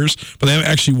couple of years, but they haven't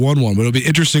actually won one. But it'll be an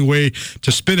interesting way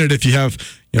to spin it if you have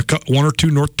 1 or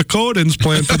 2 North Dakotans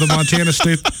playing for the Montana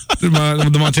State,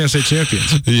 the Montana State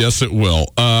champions. Yes, it will.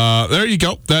 There you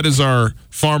go. That is our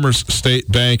Farmers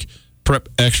State Bank Prep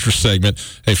Extra segment.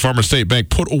 Hey, Farmers State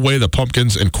Bank, put away the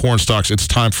pumpkins and corn stalks. It's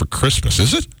time for Christmas,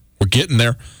 is it? We're getting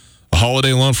there. A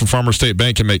holiday loan from Farmers State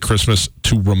Bank can make Christmas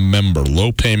to remember.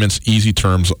 Low payments, easy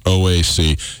terms,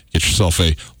 OAC. Get yourself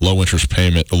a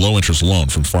low-interest loan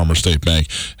from Farmers State Bank.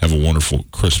 Have a wonderful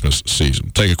Christmas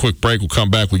season. Take a quick break. We'll come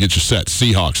back. We'll get you set.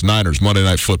 Seahawks, Niners, Monday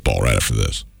Night Football right after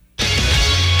this.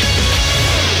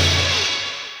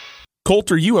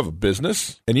 Coulter, you have a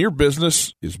business, and your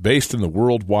business is based in the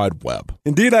World Wide Web.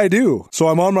 Indeed, I do. So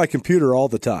I'm on my computer all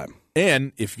the time.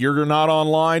 And if you're not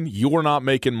online, you're not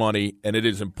making money, and it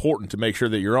is important to make sure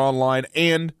that you're online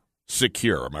and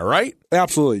secure. Am I right?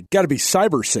 Absolutely. Got to be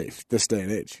cyber safe this day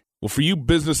and age. Well, for you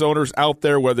business owners out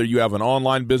there, whether you have an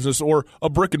online business or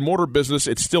a brick-and-mortar business,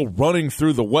 it's still running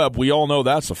through the web. We all know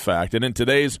that's a fact. And in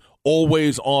today's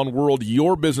always-on world,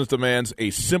 your business demands a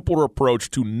simpler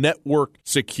approach to network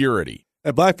security.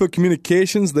 At Blackfoot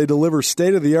Communications, they deliver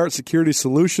state-of-the-art security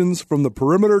solutions from the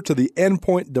perimeter to the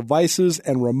endpoint devices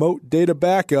and remote data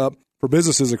backup for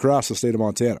businesses across the state of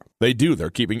Montana. They do.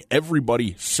 They're keeping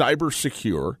everybody cyber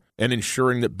secure and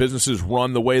ensuring that businesses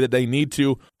run the way that they need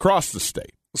to across the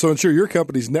state. So ensure your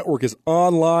company's network is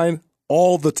online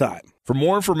all the time. For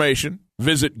more information,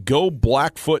 visit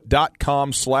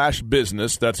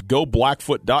goblackfoot.com/business. That's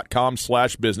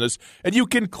goblackfoot.com/business. And you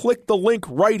can click the link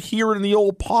right here in the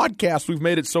old podcast. We've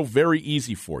made it so very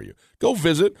easy for you. Go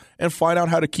visit and find out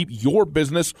how to keep your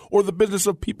business or the business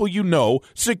of people you know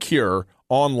secure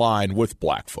online with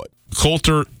Blackfoot.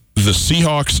 Coulter, the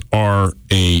Seahawks are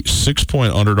a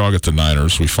 6-point underdog at the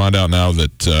Niners. We find out now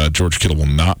that George Kittle will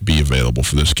not be available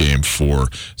for this game for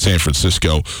San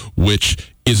Francisco,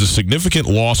 which is a significant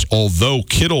loss, although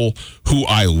Kittle, who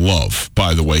I love,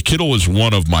 by the way, Kittle is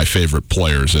one of my favorite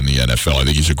players in the NFL. I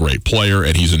think he's a great player,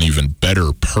 and he's an even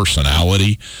better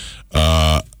personality.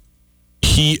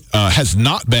 He has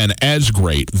not been as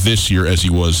great this year as he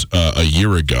was a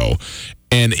year ago.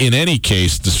 And in any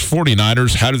case, the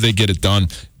 49ers, how do they get it done?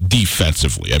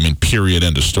 Defensively. I mean, period,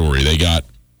 end of story. They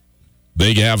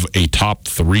have a top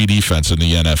 3 defense in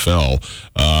the NFL.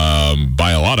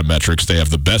 By a lot of metrics, they have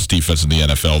the best defense in the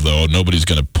NFL, though. Nobody's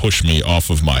going to push me off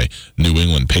of my New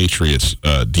England Patriots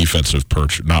defensive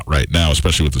perch, not right now,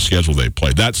 especially with the schedule they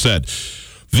played. That said,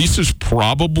 this is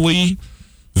probably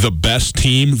the best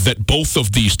team that both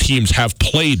of these teams have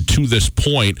played to this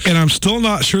point. And I'm still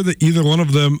not sure that either one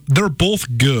of them, they're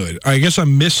both good. I guess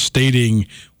I'm misstating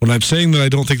when I'm saying that I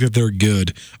don't think that they're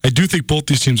good. I do think both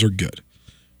these teams are good.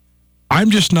 I'm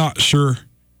just not sure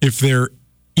if they're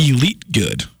elite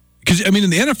good. Because, I mean, in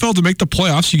the NFL, to make the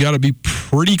playoffs, you got to be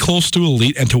pretty close to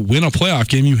elite, and to win a playoff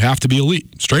game, you have to be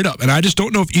elite, straight up. And I just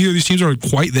don't know if either of these teams are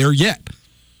quite there yet.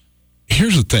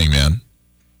 Here's the thing, man.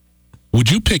 Would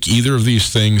you pick either of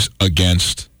these teams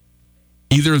against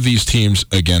the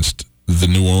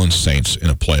New Orleans Saints in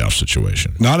a playoff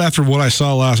situation? Not after what I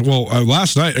saw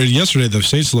last night or yesterday. The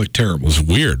Saints looked terrible. It was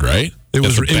weird, right? It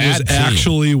was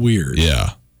actually weird.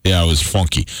 Yeah, it was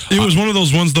funky. It was one of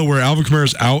those ones though where Alvin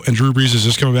Kamara's out and Drew Brees is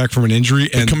just coming back from an injury.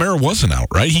 And Kamara wasn't out,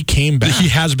 right? He came back. He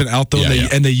has been out though,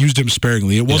 and they used him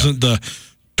sparingly. It wasn't the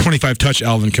 25-touch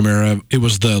Alvin Kamara. It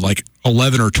was the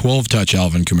 11 or 12-touch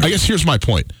Alvin Kamara. I guess here's my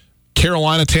point.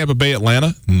 Carolina, Tampa Bay,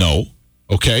 Atlanta? No.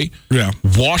 Okay. Yeah.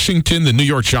 Washington, the New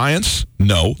York Giants?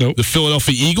 No. Nope. The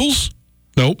Philadelphia Eagles?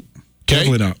 Nope. Okay.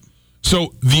 Definitely not.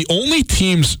 So the only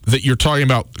teams that you're talking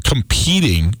about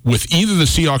competing with either the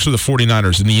Seahawks or the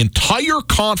 49ers in the entire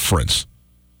conference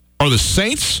are the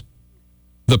Saints,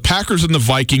 the Packers and the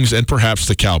Vikings, and perhaps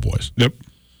the Cowboys. Yep.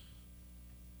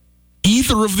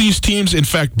 Either of these teams, in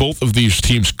fact, both of these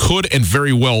teams could and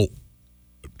very well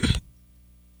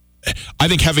I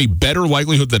think, have a better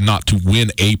likelihood than not to win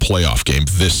a playoff game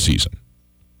this season.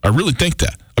 I really think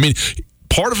that. I mean,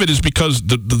 part of it is because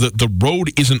the road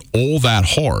isn't all that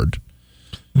hard.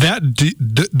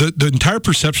 The entire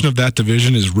perception of that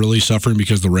division is really suffering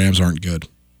because the Rams aren't good.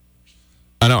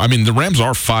 I know. I mean, the Rams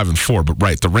are 5-4, but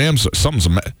right, the Rams,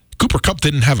 Cooper Kupp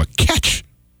didn't have a catch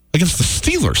against the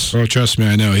Steelers. Oh, trust me,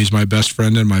 I know. He's my best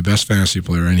friend and my best fantasy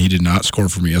player, and he did not score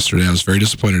for me yesterday. I was very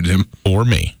disappointed in him. Or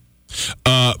me.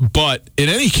 But in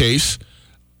any case,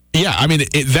 yeah, I mean,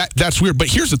 that's weird. But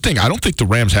here's the thing. I don't think the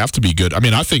Rams have to be good. I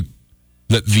mean, I think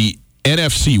that the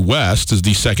NFC West is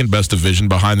the second best division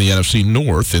behind the NFC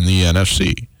North in the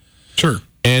NFC. Sure.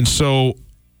 And so,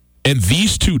 and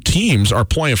these two teams are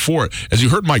playing for it. As you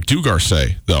heard Mike Dugar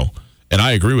say, though, and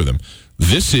I agree with him,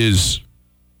 this is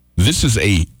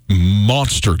a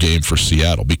monster game for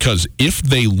Seattle, because if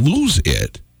they lose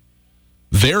it,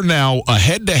 they're now a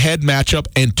head-to-head matchup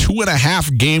and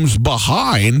 2.5 games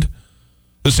behind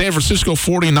the San Francisco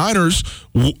 49ers,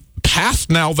 past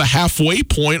now the halfway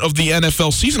point of the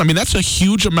NFL season. I mean, that's a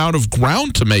huge amount of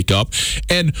ground to make up.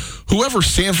 And whoever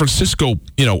San Francisco,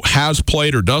 has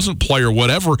played or doesn't play or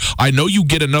whatever, I know you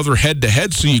get another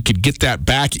head-to-head so you could get that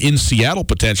back in Seattle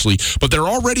potentially, but they're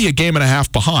already a game and a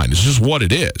half behind. It's just what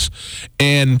it is.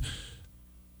 And,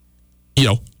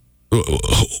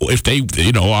 if they,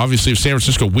 obviously if San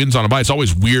Francisco wins on a bye, it's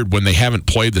always weird when they haven't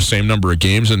played the same number of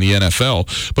games in the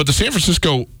NFL. But the San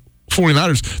Francisco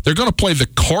 49ers, they're going to play the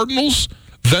Cardinals,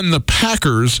 then the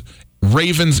Packers,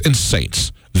 Ravens, and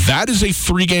Saints. That is a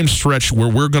 3-game stretch where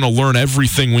we're going to learn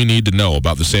everything we need to know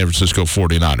about the San Francisco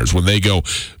 49ers when they go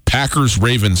Packers,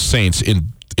 Ravens, Saints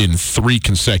in 3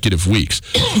 consecutive weeks.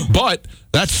 But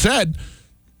that said,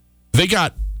 they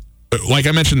got, like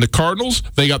I mentioned, the Cardinals.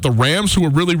 They got the Rams, who are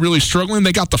really, really struggling.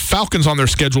 They got the Falcons on their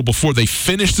schedule before they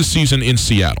finish the season in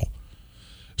Seattle.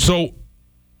 So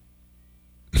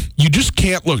you just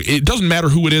can't look. It doesn't matter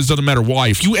who it is, doesn't matter why.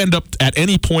 If you end up at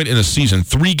any point in a season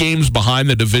 3 games behind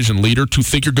the division leader to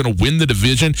think you're going to win the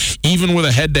division, even with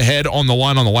a head-to-head on the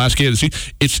line on the last game of the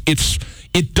season,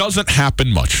 it doesn't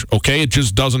happen much, okay? It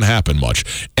just doesn't happen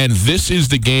much. And this is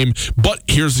the game. But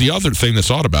here's the other thing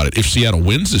that's odd about it. If Seattle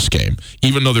wins this game,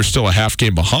 even though they're still a half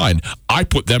game behind, I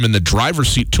put them in the driver's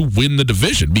seat to win the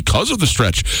division because of the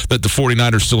stretch that the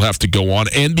 49ers still have to go on,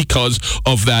 and because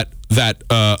of that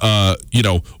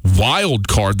wild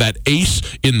card, that ace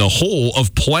in the hole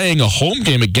of playing a home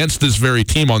game against this very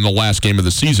team on the last game of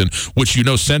the season, which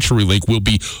CenturyLink will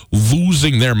be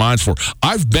losing their minds for.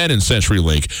 I've been in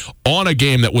CenturyLink on a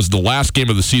game that was the last game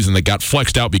of the season that got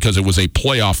flexed out because it was a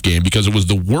playoff game, because it was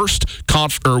the worst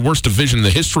division in the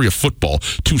history of football.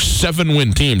 2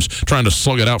 7-win teams trying to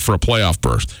slug it out for a playoff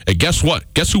berth. And guess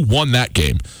what? Guess who won that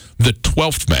game? The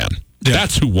 12th man. Yeah.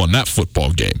 That's who won that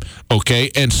football game,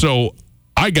 okay? And so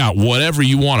I got whatever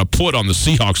you want to put on the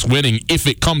Seahawks winning if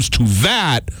it comes to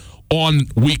that in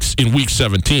week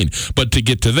 17. But to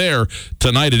get to there,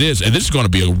 tonight it is. And this is going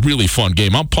to be a really fun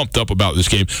game. I'm pumped up about this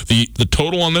game. The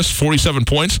total on this, 47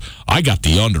 points, I got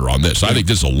the under on this. I think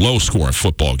this is a low-scoring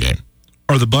football game.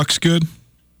 Are the Bucs good?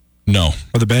 No.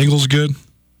 Are the Bengals good?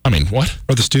 I mean, what?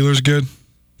 Are the Steelers good?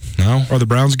 No. Are the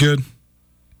Browns good?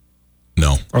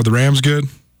 No. Are the Rams good?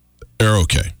 They're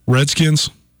okay. Redskins?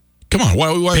 Come on.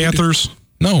 Why Panthers?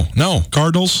 No.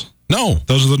 Cardinals? No.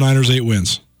 Those are the Niners' 8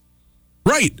 wins.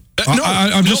 Right.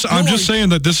 I'm just saying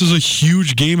that this is a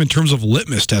huge game in terms of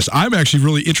litmus test. I'm actually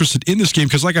really interested in this game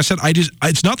because, like I said,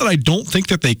 it's not that I don't think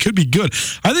that they could be good.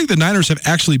 I think the Niners have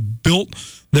actually built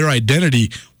their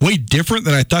identity way different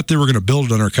than I thought they were going to build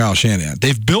it under Kyle Shanahan.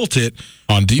 They've built it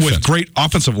on defense with great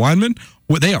offensive linemen.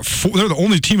 They're the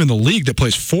only team in the league that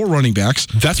plays 4 running backs.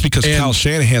 That's because Kyle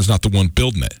Shanahan's not the one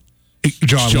building it.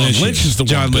 John Lynch is the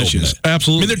one building it.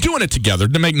 Absolutely. I mean, they're doing it together.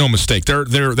 To make no mistake,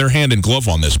 they're hand in glove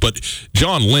on this. But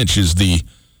John Lynch is the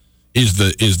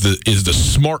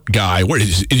smart guy. Where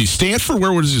is he? Stanford?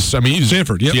 Where was this? I mean, he's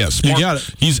Stanford. Yep. Yeah, smart. You got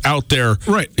it. He's out there.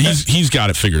 Right. He's got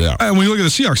it figured out. And when you look at the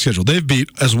Seahawks schedule, they've beat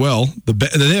as well.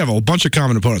 They have a bunch of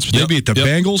common opponents. But they beat the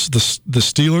Bengals, the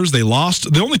Steelers. They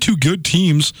lost. The only 2 good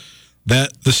teams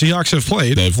that the Seahawks have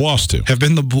played, they've lost to, have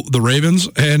been the Ravens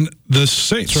and the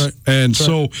Saints. That's right. And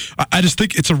so I just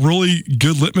think it's a really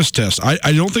good litmus test. I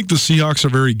don't think the Seahawks are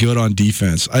very good on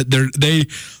defense.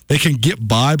 They can get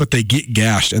by, but they get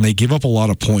gashed and they give up a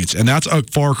lot of points. And that's a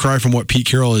far cry from what Pete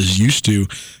Carroll is used to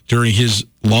during his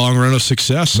long run of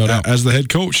success as the head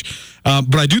coach.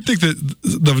 But I do think that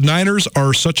the Niners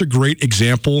are such a great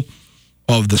example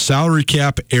of the salary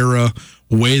cap era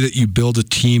way that you build a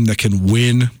team that can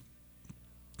win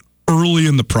early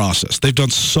in the process. They've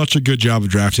done such a good job of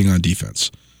drafting on defense.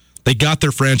 They got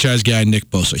their franchise guy, Nick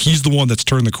Bosa. He's the one that's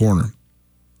turned the corner.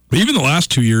 But even the last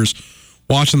 2 years,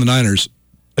 watching the Niners,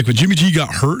 like when Jimmy G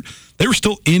got hurt, they were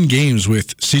still in games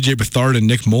with C.J. Beathard and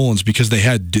Nick Mullins because they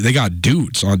got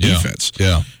dudes on defense.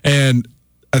 Yeah. And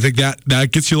I think that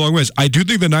gets you a long ways. I do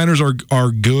think the Niners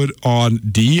are good on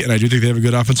D, and I do think they have a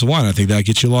good offensive line. I think that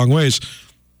gets you a long ways.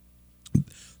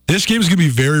 This game is going to be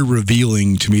very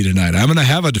revealing to me tonight. I'm going to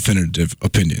have a definitive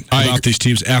opinion about these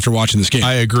teams after watching this game.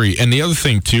 I agree. And the other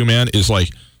thing, too, man, is like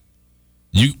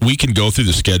we can go through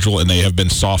the schedule, and they have been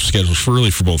soft schedules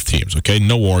for both teams, okay?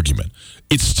 No argument.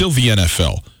 It's still the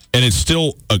NFL, and it's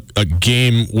still a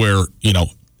game where,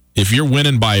 if you're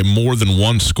winning by more than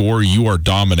one score, you are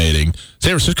dominating.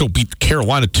 San Francisco beat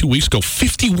Carolina 2 weeks ago,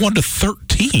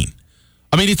 51-13.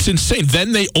 I mean, it's insane.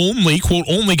 Then they only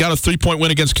got a 3-point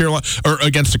win against Carolina or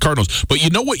against the Cardinals. But you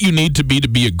know what you need to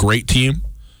be a great team?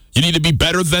 You need to be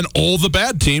better than all the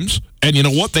bad teams. And you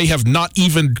know what? They have not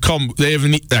even come. I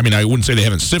wouldn't say they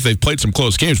haven't sniffed. They've played some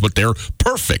close games, but they're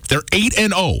perfect. They're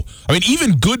 8-0. I mean,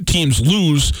 even good teams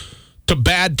lose to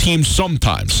bad teams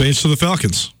sometimes. Saints to the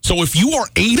Falcons. So if you are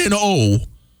 8-0,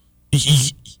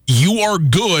 you are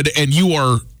good, and you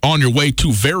are on your way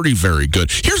to very, very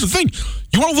good. Here's the thing.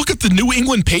 You want to look at the New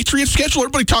England Patriots schedule?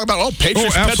 Everybody talking about,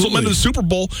 Patriots pencil them into the Super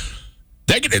Bowl.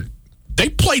 They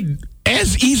played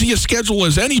as easy a schedule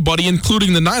as anybody,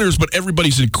 including the Niners, but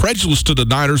everybody's incredulous to the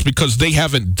Niners because they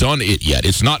haven't done it yet.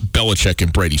 It's not Belichick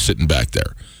and Brady sitting back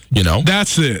there.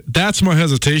 That's it. That's my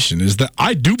hesitation, is that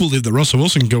I do believe that Russell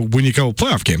Wilson can win you a couple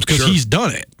playoff games because he's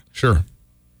done it. Sure.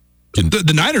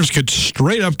 The Niners could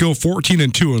straight up go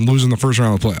 14-2 and lose in the first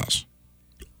round of the playoffs.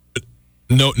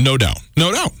 No doubt.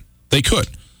 They could.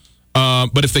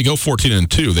 But if they go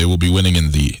 14-2, they will be losing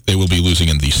in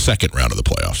the second round of the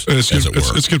playoffs.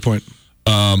 It's a good point.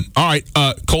 All right,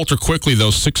 Coulter, quickly,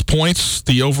 those 6 points,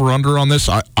 the over-under on this,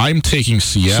 I'm taking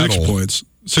Seattle. 6 points.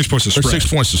 6 points to spread.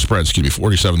 6 points to spread,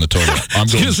 47 the total. I'm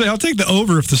going to say, I'll take the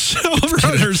over if the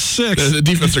over-under is 6. The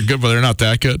defense are good, but they're not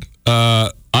that good.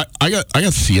 I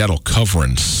got Seattle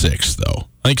covering 6, though.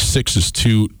 I think 6 is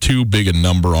too big a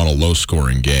number on a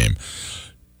low-scoring game.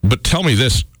 But tell me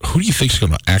this, who do you think is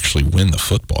going to actually win the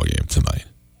football game tonight?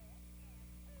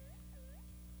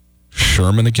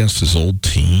 Sherman against his old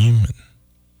team and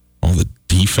all the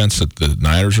defense that the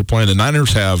Niners are playing. The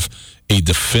Niners have a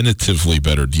definitively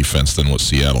better defense than what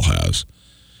Seattle has.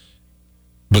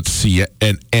 But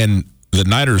and the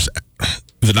Niners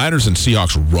and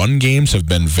Seahawks run games have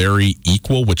been very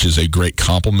equal, which is a great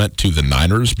compliment to the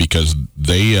Niners because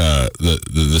they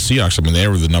the Seahawks, they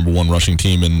were the number one rushing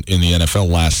team in the NFL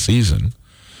last season.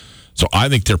 So I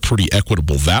think they're pretty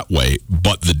equitable that way,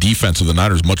 but the defense of the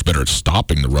Niners is much better at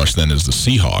stopping the rush than is the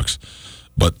Seahawks.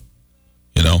 But,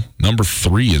 number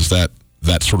 3 is that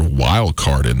sort of wild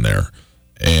card in there.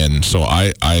 And so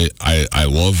I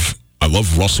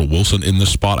love Russell Wilson in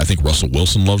this spot. I think Russell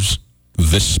Wilson loves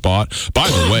this spot. By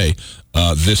the way,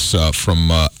 this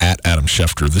from at Adam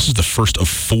Schefter, this is the first of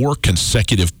 4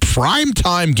 consecutive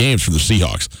primetime games for the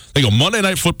Seahawks. They go Monday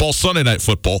Night Football, Sunday Night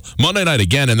Football, Monday night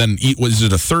again, and then was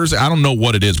it a Thursday? I don't know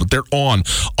what it is, but they're on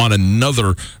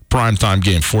another primetime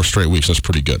game 4 straight weeks. That's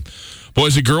pretty good.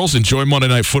 Boys and girls, enjoy Monday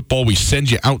Night Football. We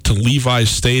send you out to Levi's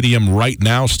Stadium right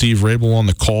now. Steve Rabel on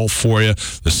the call for you.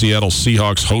 The Seattle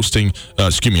Seahawks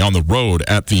on the road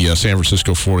at the San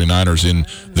Francisco 49ers in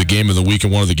the game of the week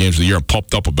and one of the games of the year. I'm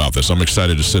pumped up about this. I'm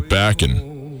excited to sit back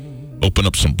and open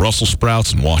up some Brussels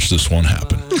sprouts and watch this one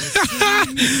happen.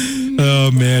 Oh,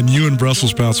 man, you and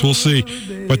Brussels sprouts. We'll see.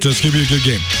 But this could be a good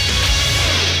game.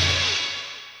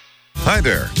 Hi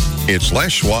there. It's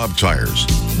Les Schwab Tires.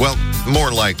 Well,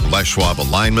 more like Les Schwab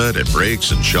alignment and brakes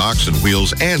and shocks and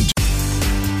wheels and...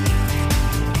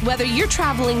 Whether you're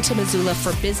traveling to Missoula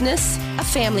for business, a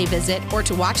family visit, or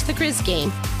to watch the Grizz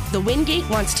game, the Wingate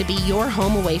wants to be your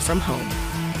home away from home.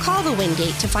 Call the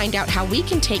Wingate to find out how we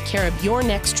can take care of your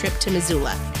next trip to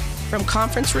Missoula. From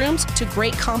conference rooms to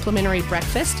great complimentary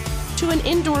breakfast to an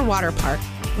indoor water park,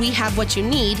 we have what you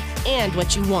need and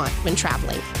what you want when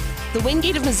traveling. The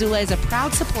Wingate of Missoula is a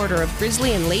proud supporter of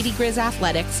Grizzly and Lady Grizz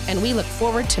athletics, and we look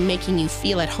forward to making you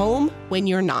feel at home when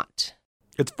you're not.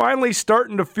 It's finally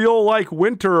starting to feel like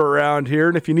winter around here,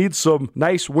 and if you need some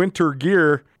nice winter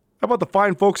gear, how about the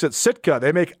fine folks at Sitka?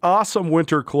 They make awesome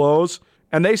winter clothes,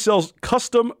 and they sell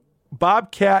custom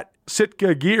Bobcat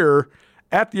Sitka gear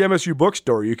at the MSU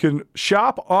Bookstore. You can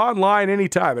shop online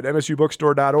anytime at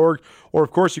msubookstore.org, or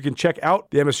of course you can check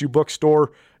out the MSU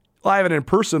Bookstore live and in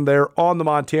person there on the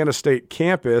Montana State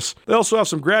campus. They also have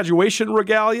some graduation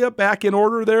regalia back in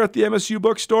order there at the MSU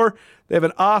Bookstore. They have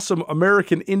an awesome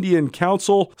American Indian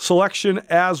Council selection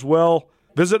as well.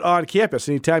 Visit on campus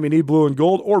anytime you need blue and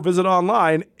gold, or visit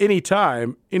online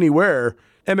anytime, anywhere,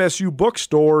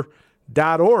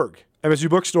 msubookstore.org. MSU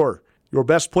Bookstore, your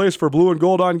best place for blue and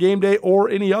gold on game day or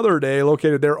any other day,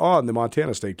 located there on the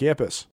Montana State campus.